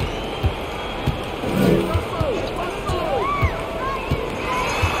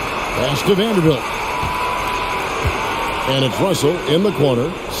 Pass to Vanderbilt. And it's Russell in the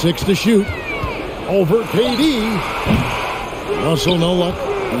corner. 6 to shoot. Over KD. Russell, no luck.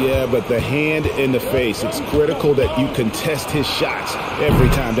 Yeah, but the hand in the face, it's critical that you contest his shots every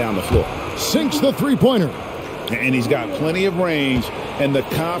time down the floor. Sinks the three-pointer. And he's got plenty of range and the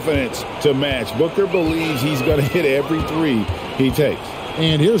confidence to match. Booker believes he's going to hit every three he takes.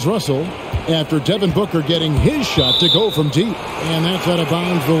 And here's Russell after Devin Booker getting his shot to go from deep. And that's out of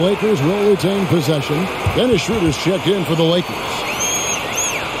bounds. The Lakers will retain possession. Dennis Schroeder's checked in for the Lakers.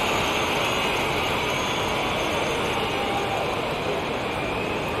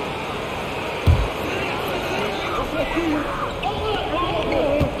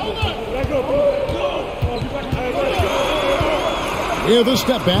 With a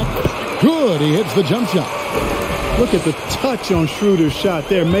step back. Good. He hits the jump shot. Look at the touch on Schroeder's shot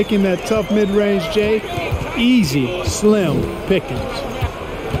there, making that tough mid-range, Jay. Easy, slim pickings.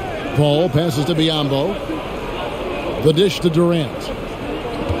 Paul passes to Biyombo. The dish to Durant.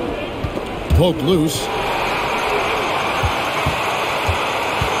 Poke loose.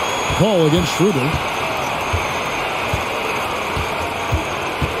 Paul against Schroeder.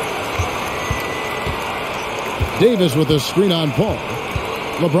 Davis with a screen on Paul.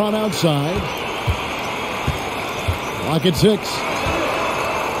 LeBron outside. Clock at 6.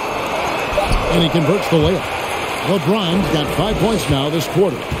 And he converts the layup. LeBron's got 5 points now this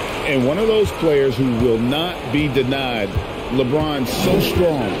quarter. And one of those players who will not be denied. LeBron's so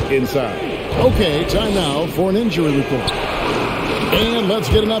strong inside. Okay, time now for an injury report. And let's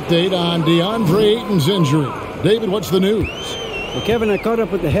get an update on DeAndre Ayton's injury. David, what's the news? Well, Kevin, I caught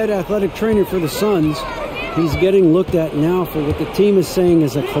up with the head athletic trainer for the Suns. He's getting looked at now for what the team is saying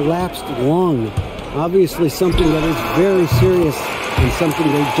is a collapsed lung. Obviously something that is very serious and something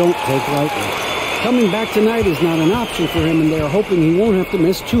they don't take lightly. Coming back tonight is not an option for him, and they are hoping he won't have to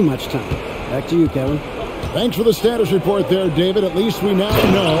miss too much time. Back to you, Kevin. Thanks for the status report there, David. At least we now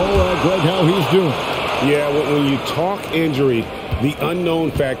know, Greg, how he's doing. Yeah, when you talk injury, the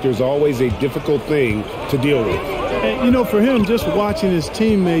unknown factor is always a difficult thing to deal with. And, you know, for him, just watching his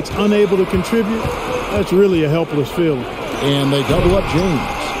teammates unable to contribute, that's really a helpless feeling. And they double up James.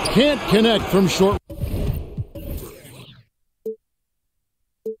 Can't connect from short.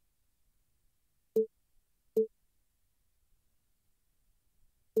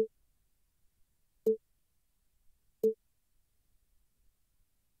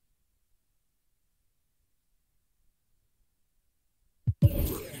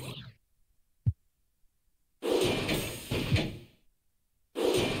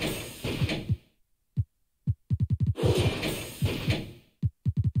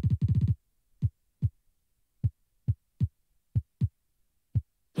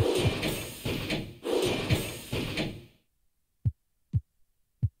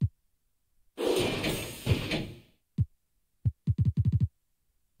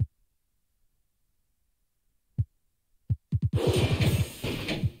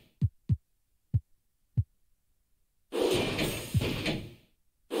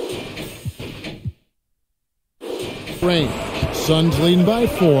 Range. Suns leading by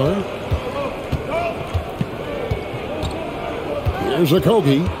 4. Here's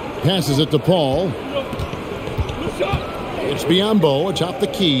Okogie. Passes it to Paul. It's Biyombo atop the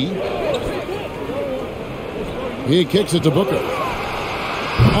key. He kicks it to Booker.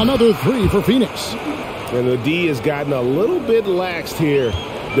 Another 3 for Phoenix. And the D has gotten a little bit laxed here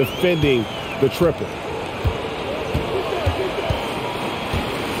defending the triple.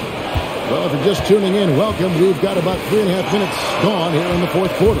 Well, if you're just tuning in, welcome. We've got about 3.5 minutes gone here in the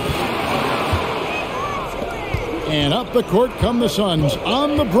fourth quarter. And up the court come the Suns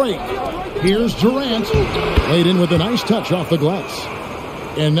on the break. Here's Durant. Laid in with a nice touch off the glass.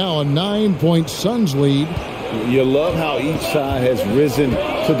 And now a 9-point Suns lead. You love how each side has risen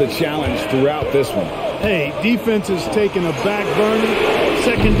to the challenge throughout this one. Hey, defense is taking a back burner,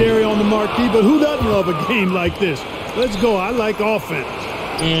 secondary on the marquee, but who doesn't love a game like this? Let's go. I like offense.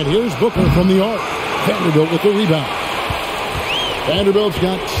 And here's Booker from the arc. Vanderbilt with the rebound. Vanderbilt's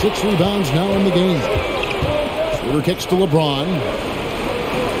got 6 rebounds now in the game. Schroeder kicks to LeBron.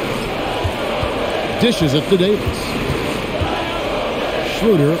 Dishes it to Davis.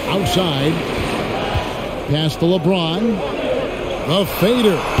 Schroeder outside. Pass to LeBron. The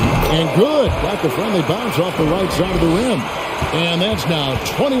fader. And good. Got the friendly bounce off the right side of the rim. And that's now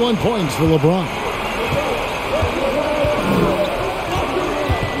 21 points for LeBron.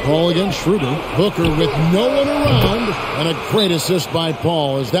 Paul against Schroeder. Booker with no one around. And a great assist by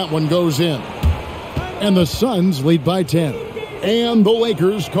Paul as that one goes in. And the Suns lead by 10. And the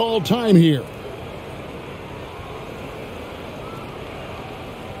Lakers call time here.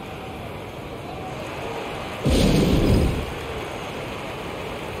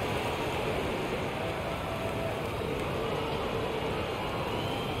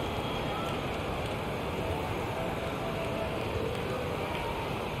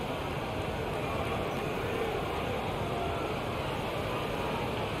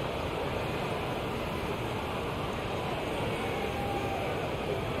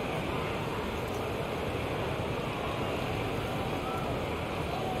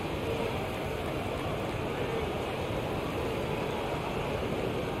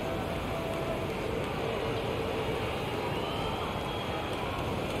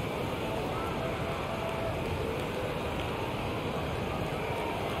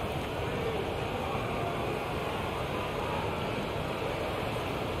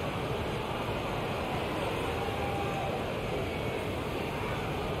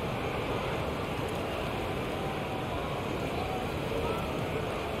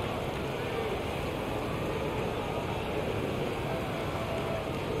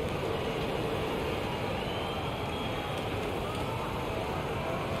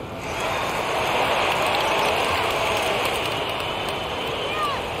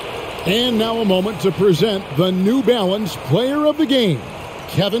 And now a moment to present the New Balance Player of the Game,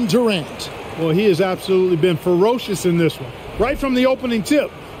 Kevin Durant. Well, he has absolutely been ferocious in this one. Right from the opening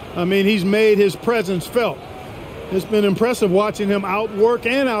tip. I mean, he's made his presence felt. It's been impressive watching him outwork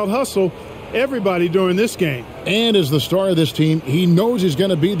and out-hustle everybody during this game. And as the star of this team, he knows he's going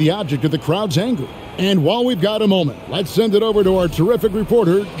to be the object of the crowd's anger. And while we've got a moment, let's send it over to our terrific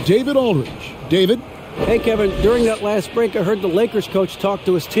reporter, David Aldridge. David? Hey, Kevin, during that last break, I heard the Lakers coach talk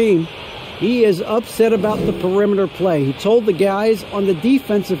to his team. He is upset about the perimeter play. He told the guys on the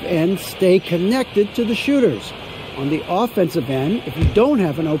defensive end, stay connected to the shooters. On the offensive end, if you don't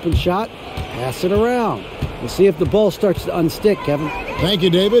have an open shot, pass it around. We'll see if the ball starts to unstick, Kevin. Thank you,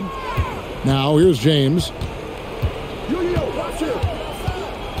 David. Now, here's James.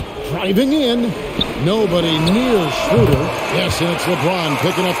 Driving in. Nobody near Schroeder. Yes, and it's LeBron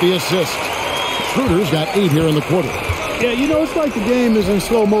picking up the assist. Schroeder's got 8 here in the quarter. Yeah, you know, it's like the game is in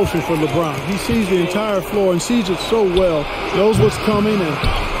slow motion for LeBron. He sees the entire floor and sees it so well, knows what's coming,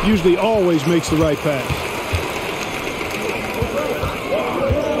 and usually always makes the right pass.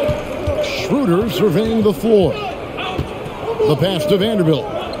 Schroeder surveying the floor. The pass to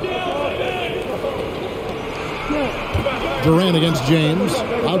Vanderbilt. Durant against James.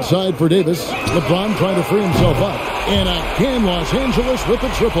 Outside for Davis. LeBron trying to free himself up. And again, Los Angeles with the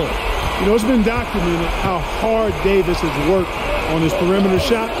triple. You know, it's been documented how hard Davis has worked on his perimeter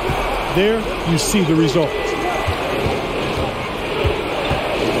shot. There, you see the results.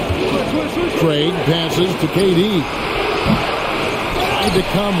 Craig passes to KD. Tried to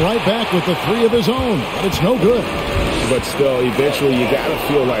come right back with the 3 of his own, but it's no good. But still, eventually, you got to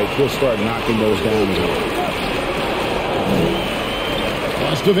feel like he'll start knocking those down again.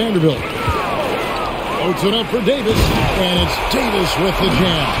 Pass to Vanderbilt. Floats it up for Davis, and it's Davis with the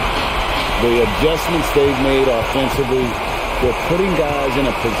jam. The adjustments they've made offensively, they're putting guys in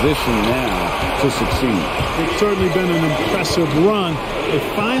a position now to succeed. It's certainly been an impressive run. They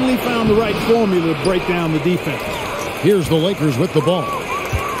finally found the right formula to break down the defense. Here's the Lakers with the ball.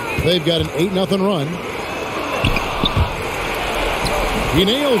 They've got an 8-0 run. He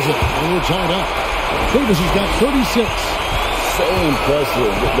nails it, and we're tied up. Davis has got 36. So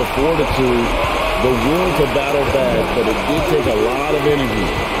impressive, the fortitude, the will to battle back, but it did take a lot of energy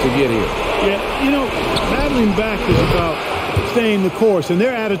to get here. Yeah, you know, battling back is about staying the course, and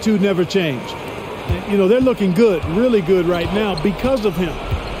their attitude never changed. You know, they're looking good, really good right now because of him.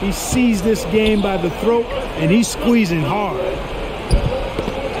 He sees this game by the throat, and he's squeezing hard.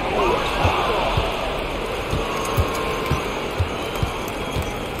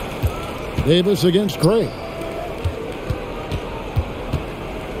 Davis against Craig.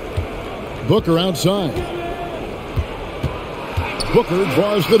 Booker outside. Booker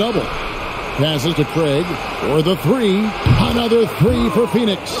draws the double. Passes to Craig for the 3. Another 3 for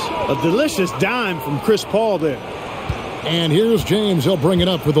Phoenix. A delicious dime from Chris Paul there. And here's James. He'll bring it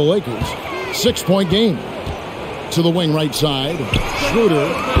up for the Lakers. 6-point game. To the wing right side. Schroeder.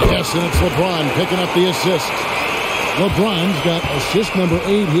 Yes, and it's LeBron picking up the assist. LeBron's got assist number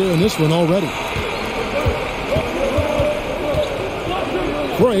 8 here in this one already.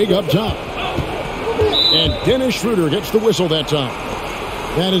 Craig up top. And Dennis Schroeder gets the whistle that time.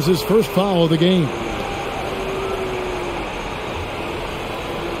 That is his first foul of the game.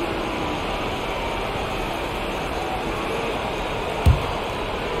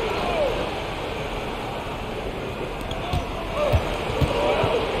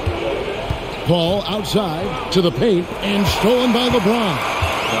 Ball outside to the paint and stolen by LeBron.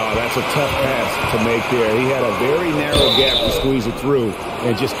 Oh, that's a tough pass to make there. He had a very narrow gap to squeeze it through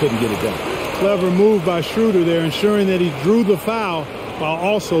and just couldn't get it done. Clever move by Schroeder there, ensuring that he drew the foul while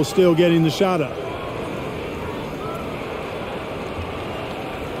also still getting the shot up.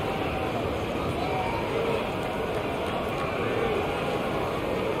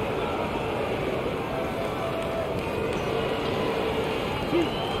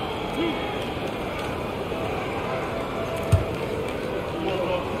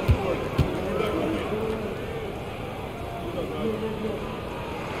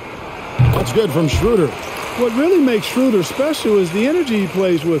 That's good from Schroeder. What really makes Schroeder special is the energy he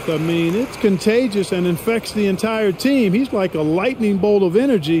plays with. I mean, it's contagious and infects the entire team. He's like a lightning bolt of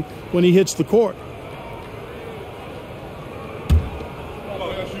energy when he hits the court.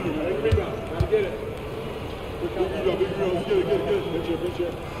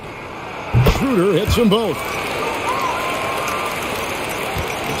 Schroeder hits them both.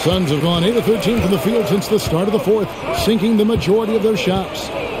 Suns have gone 8 of 13 from the field since the start of the fourth, sinking the majority of their shots.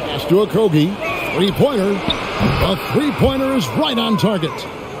 Pass to Okogie. Three-pointer. A three-pointer is right on target.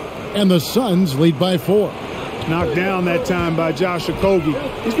 And the Suns lead by 4. Knocked down that time by Josh Okogie.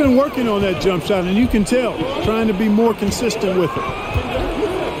 He's been working on that jump shot, and you can tell, trying to be more consistent with it.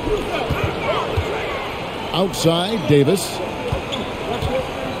 Outside, Davis.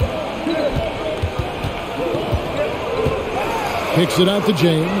 Kicks it out to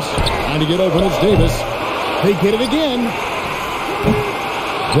James. Trying to get open, it's Davis. They get it again.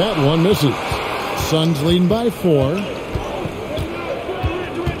 That one misses. Suns leading by 4.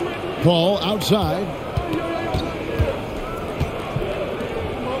 Ball outside.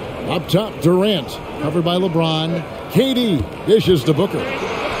 Up top, Durant. Covered by LeBron. KD dishes to Booker.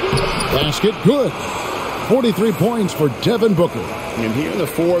 Basket good. 43 points for Devin Booker. And here in the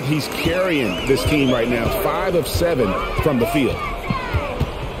fourth, he's carrying this team right now. 5 of 7 from the field.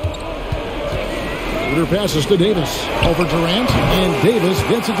 Schroeder passes to Davis. Over Durant. And Davis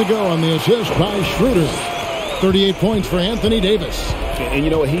gets it to go on the assist by Schroeder. 38 points for Anthony Davis. And you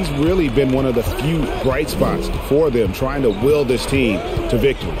know what? He's really been one of the few bright spots for them, trying to will this team to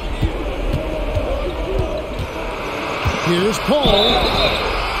victory. Here's Paul.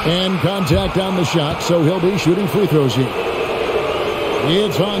 And contact on the shot, so he'll be shooting free throws here.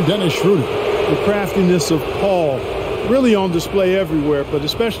 It's on Dennis Schroeder. The craftiness of Paul really on display everywhere, but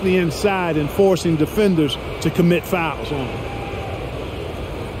especially inside and forcing defenders to commit fouls on him.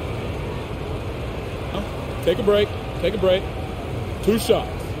 Take a break. Take a break. 2 shots.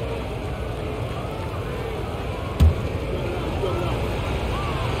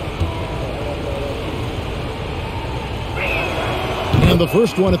 And the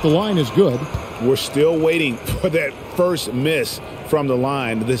first one at the line is good. We're still waiting for that first miss from the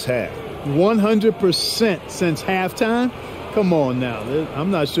line this half. 100% since halftime? Come on now. I'm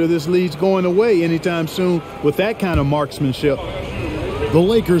not sure this lead's going away anytime soon with that kind of marksmanship. The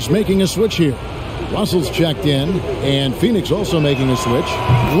Lakers making a switch here. Russell's checked in, and Phoenix also making a switch.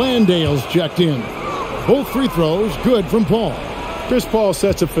 Landale's checked in. Both free throws good from Paul. Chris Paul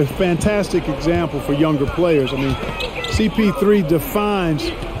sets a fantastic example for younger players. I mean, CP3 defines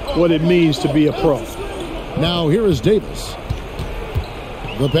what it means to be a pro. Now here is Davis.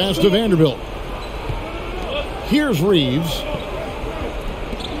 The pass to Vanderbilt. Here's Reeves.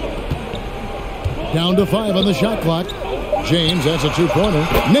 Down to 5 on the shot clock. James has a 2-pointer.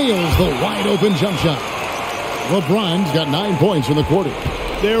 Nails the wide-open jump shot. LeBron's got 9 points in the quarter.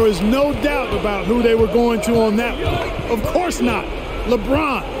 There was no doubt about who they were going to on that one. Of course not.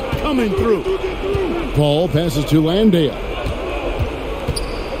 LeBron coming through. Paul passes to Landale.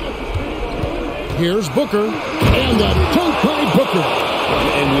 Here's Booker. And a dunk by Booker.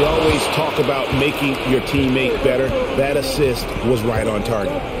 And we always talk about making your teammate better. That assist was right on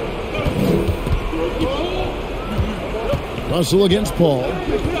target. Russell against Paul.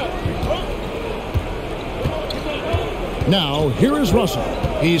 Now, here is Russell.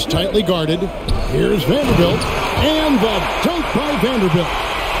 He's tightly guarded. Here's Vanderbilt. And the dunk by Vanderbilt.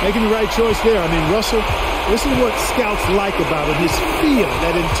 Making the right choice there. I mean, Russell, this is what scouts like about him. His feel,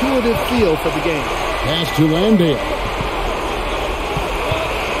 that intuitive feel for the game. Pass to Landale.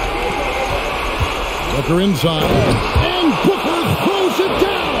 Booker inside. And Booker throws it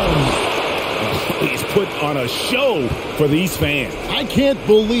down. He's put on a show for these fans. I can't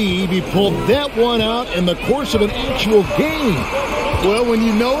believe he pulled that one out in the course of an actual game. Well, when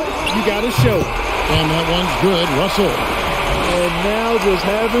you know it, you got to show it. And that one's good. Russell. And now just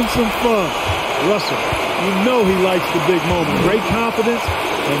having some fun. Russell, you know he likes the big moment. Great confidence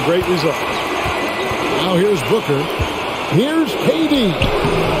and great results. Now here's Booker. Here's KD.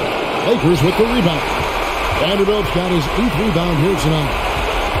 Lakers with the rebound. Vanderbilt's got his 8th rebound here tonight.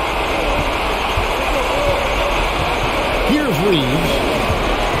 Here's Reeves.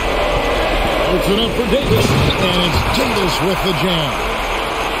 Puts it up for Davis. And it's Davis with the jam.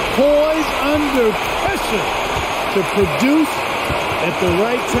 Poised under pressure to produce at the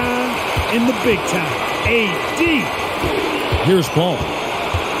right time in the big time. AD. Here's Paul.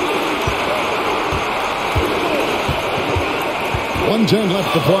 1:10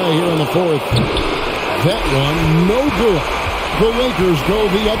 left to play here in the fourth. That one, no good. The Lakers go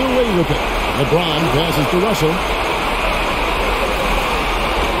the other way with it. LeBron passes to Russell.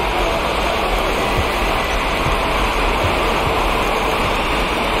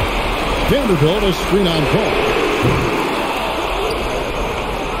 Vanderbilt, a screen on Paul.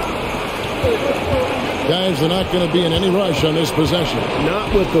 Guys, they're not going to be in any rush on this possession.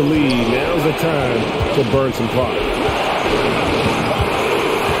 Not with the lead. Now's the time to burn some clock.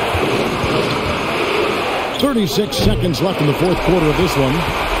 36 seconds left in the fourth quarter of this one.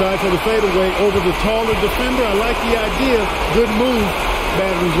 Try for the fadeaway over the taller defender. I like the idea. Good move.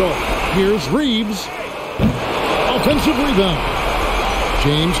 Bad result. Here's Reeves. Offensive rebound.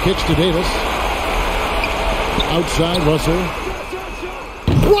 James kicks to Davis. Outside Russell.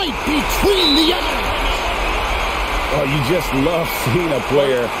 Right between the eyes. Oh, you just love seeing a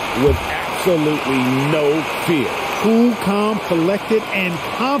player with absolutely no fear. Cool, calm, collected, and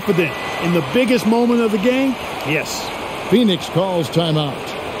confident in the biggest moment of the game? Yes. Phoenix calls timeout.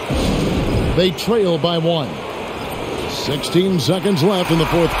 They trail by 1. 16 seconds left in the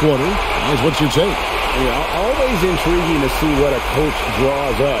fourth quarter. Here's what you take. Yeah, always intriguing to see what a coach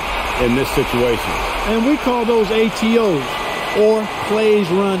draws up in this situation. And we call those ATOs, or plays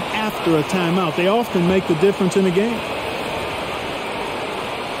run after a timeout. They often make the difference in a game.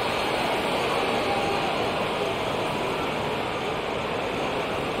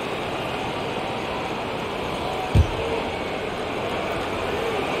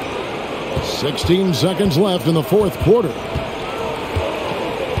 $16 seconds left in the fourth quarter.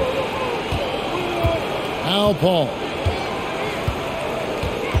 Al Paul.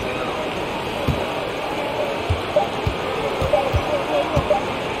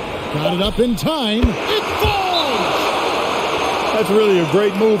 Got it up in time. It falls! That's really a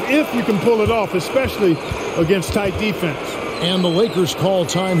great move if you can pull it off, especially against tight defense. And the Lakers call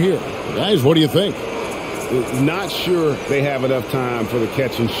time here. Guys, what do you think? Not sure they have enough time for the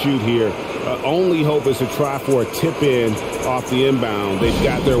catch and shoot here. Only hope is to try for a tip in off the inbound. They've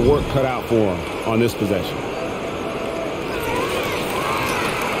got their work cut out for them on this possession.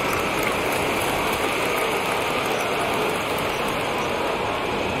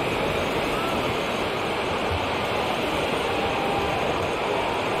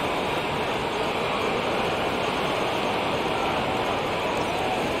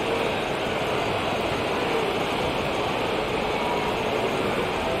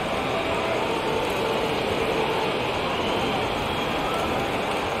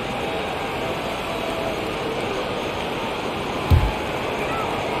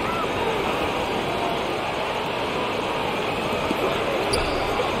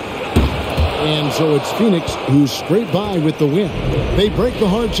 And so it's Phoenix who scraped by with the win. They break the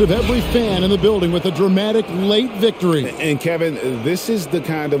hearts of every fan in the building with a dramatic late victory. And Kevin, this is the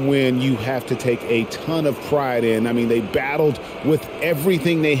kind of win you have to take a ton of pride in. I mean, they battled with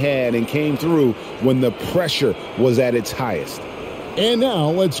everything they had and came through when the pressure was at its highest. And now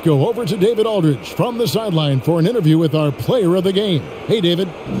let's go over to David Aldridge from the sideline for an interview with our player of the game. Hey, David.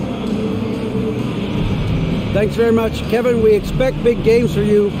 Thanks very much. Kevin, we expect big games for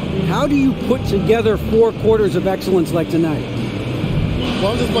you. How do you put together 4 quarters of excellence like tonight?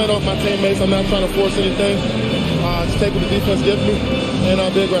 Well, I'm just playing off my teammates. I'm not trying to force anything. Just take what the defense gives me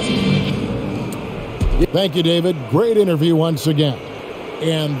and be aggressive. Thank you, David. Great interview once again.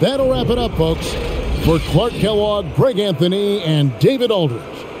 And that'll wrap it up, folks. For Clark Kellogg, Greg Anthony, and David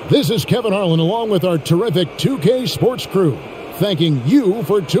Aldridge, this is Kevin Harlan along with our terrific 2K Sports crew, thanking you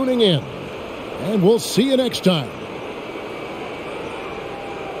for tuning in. And we'll see you next time.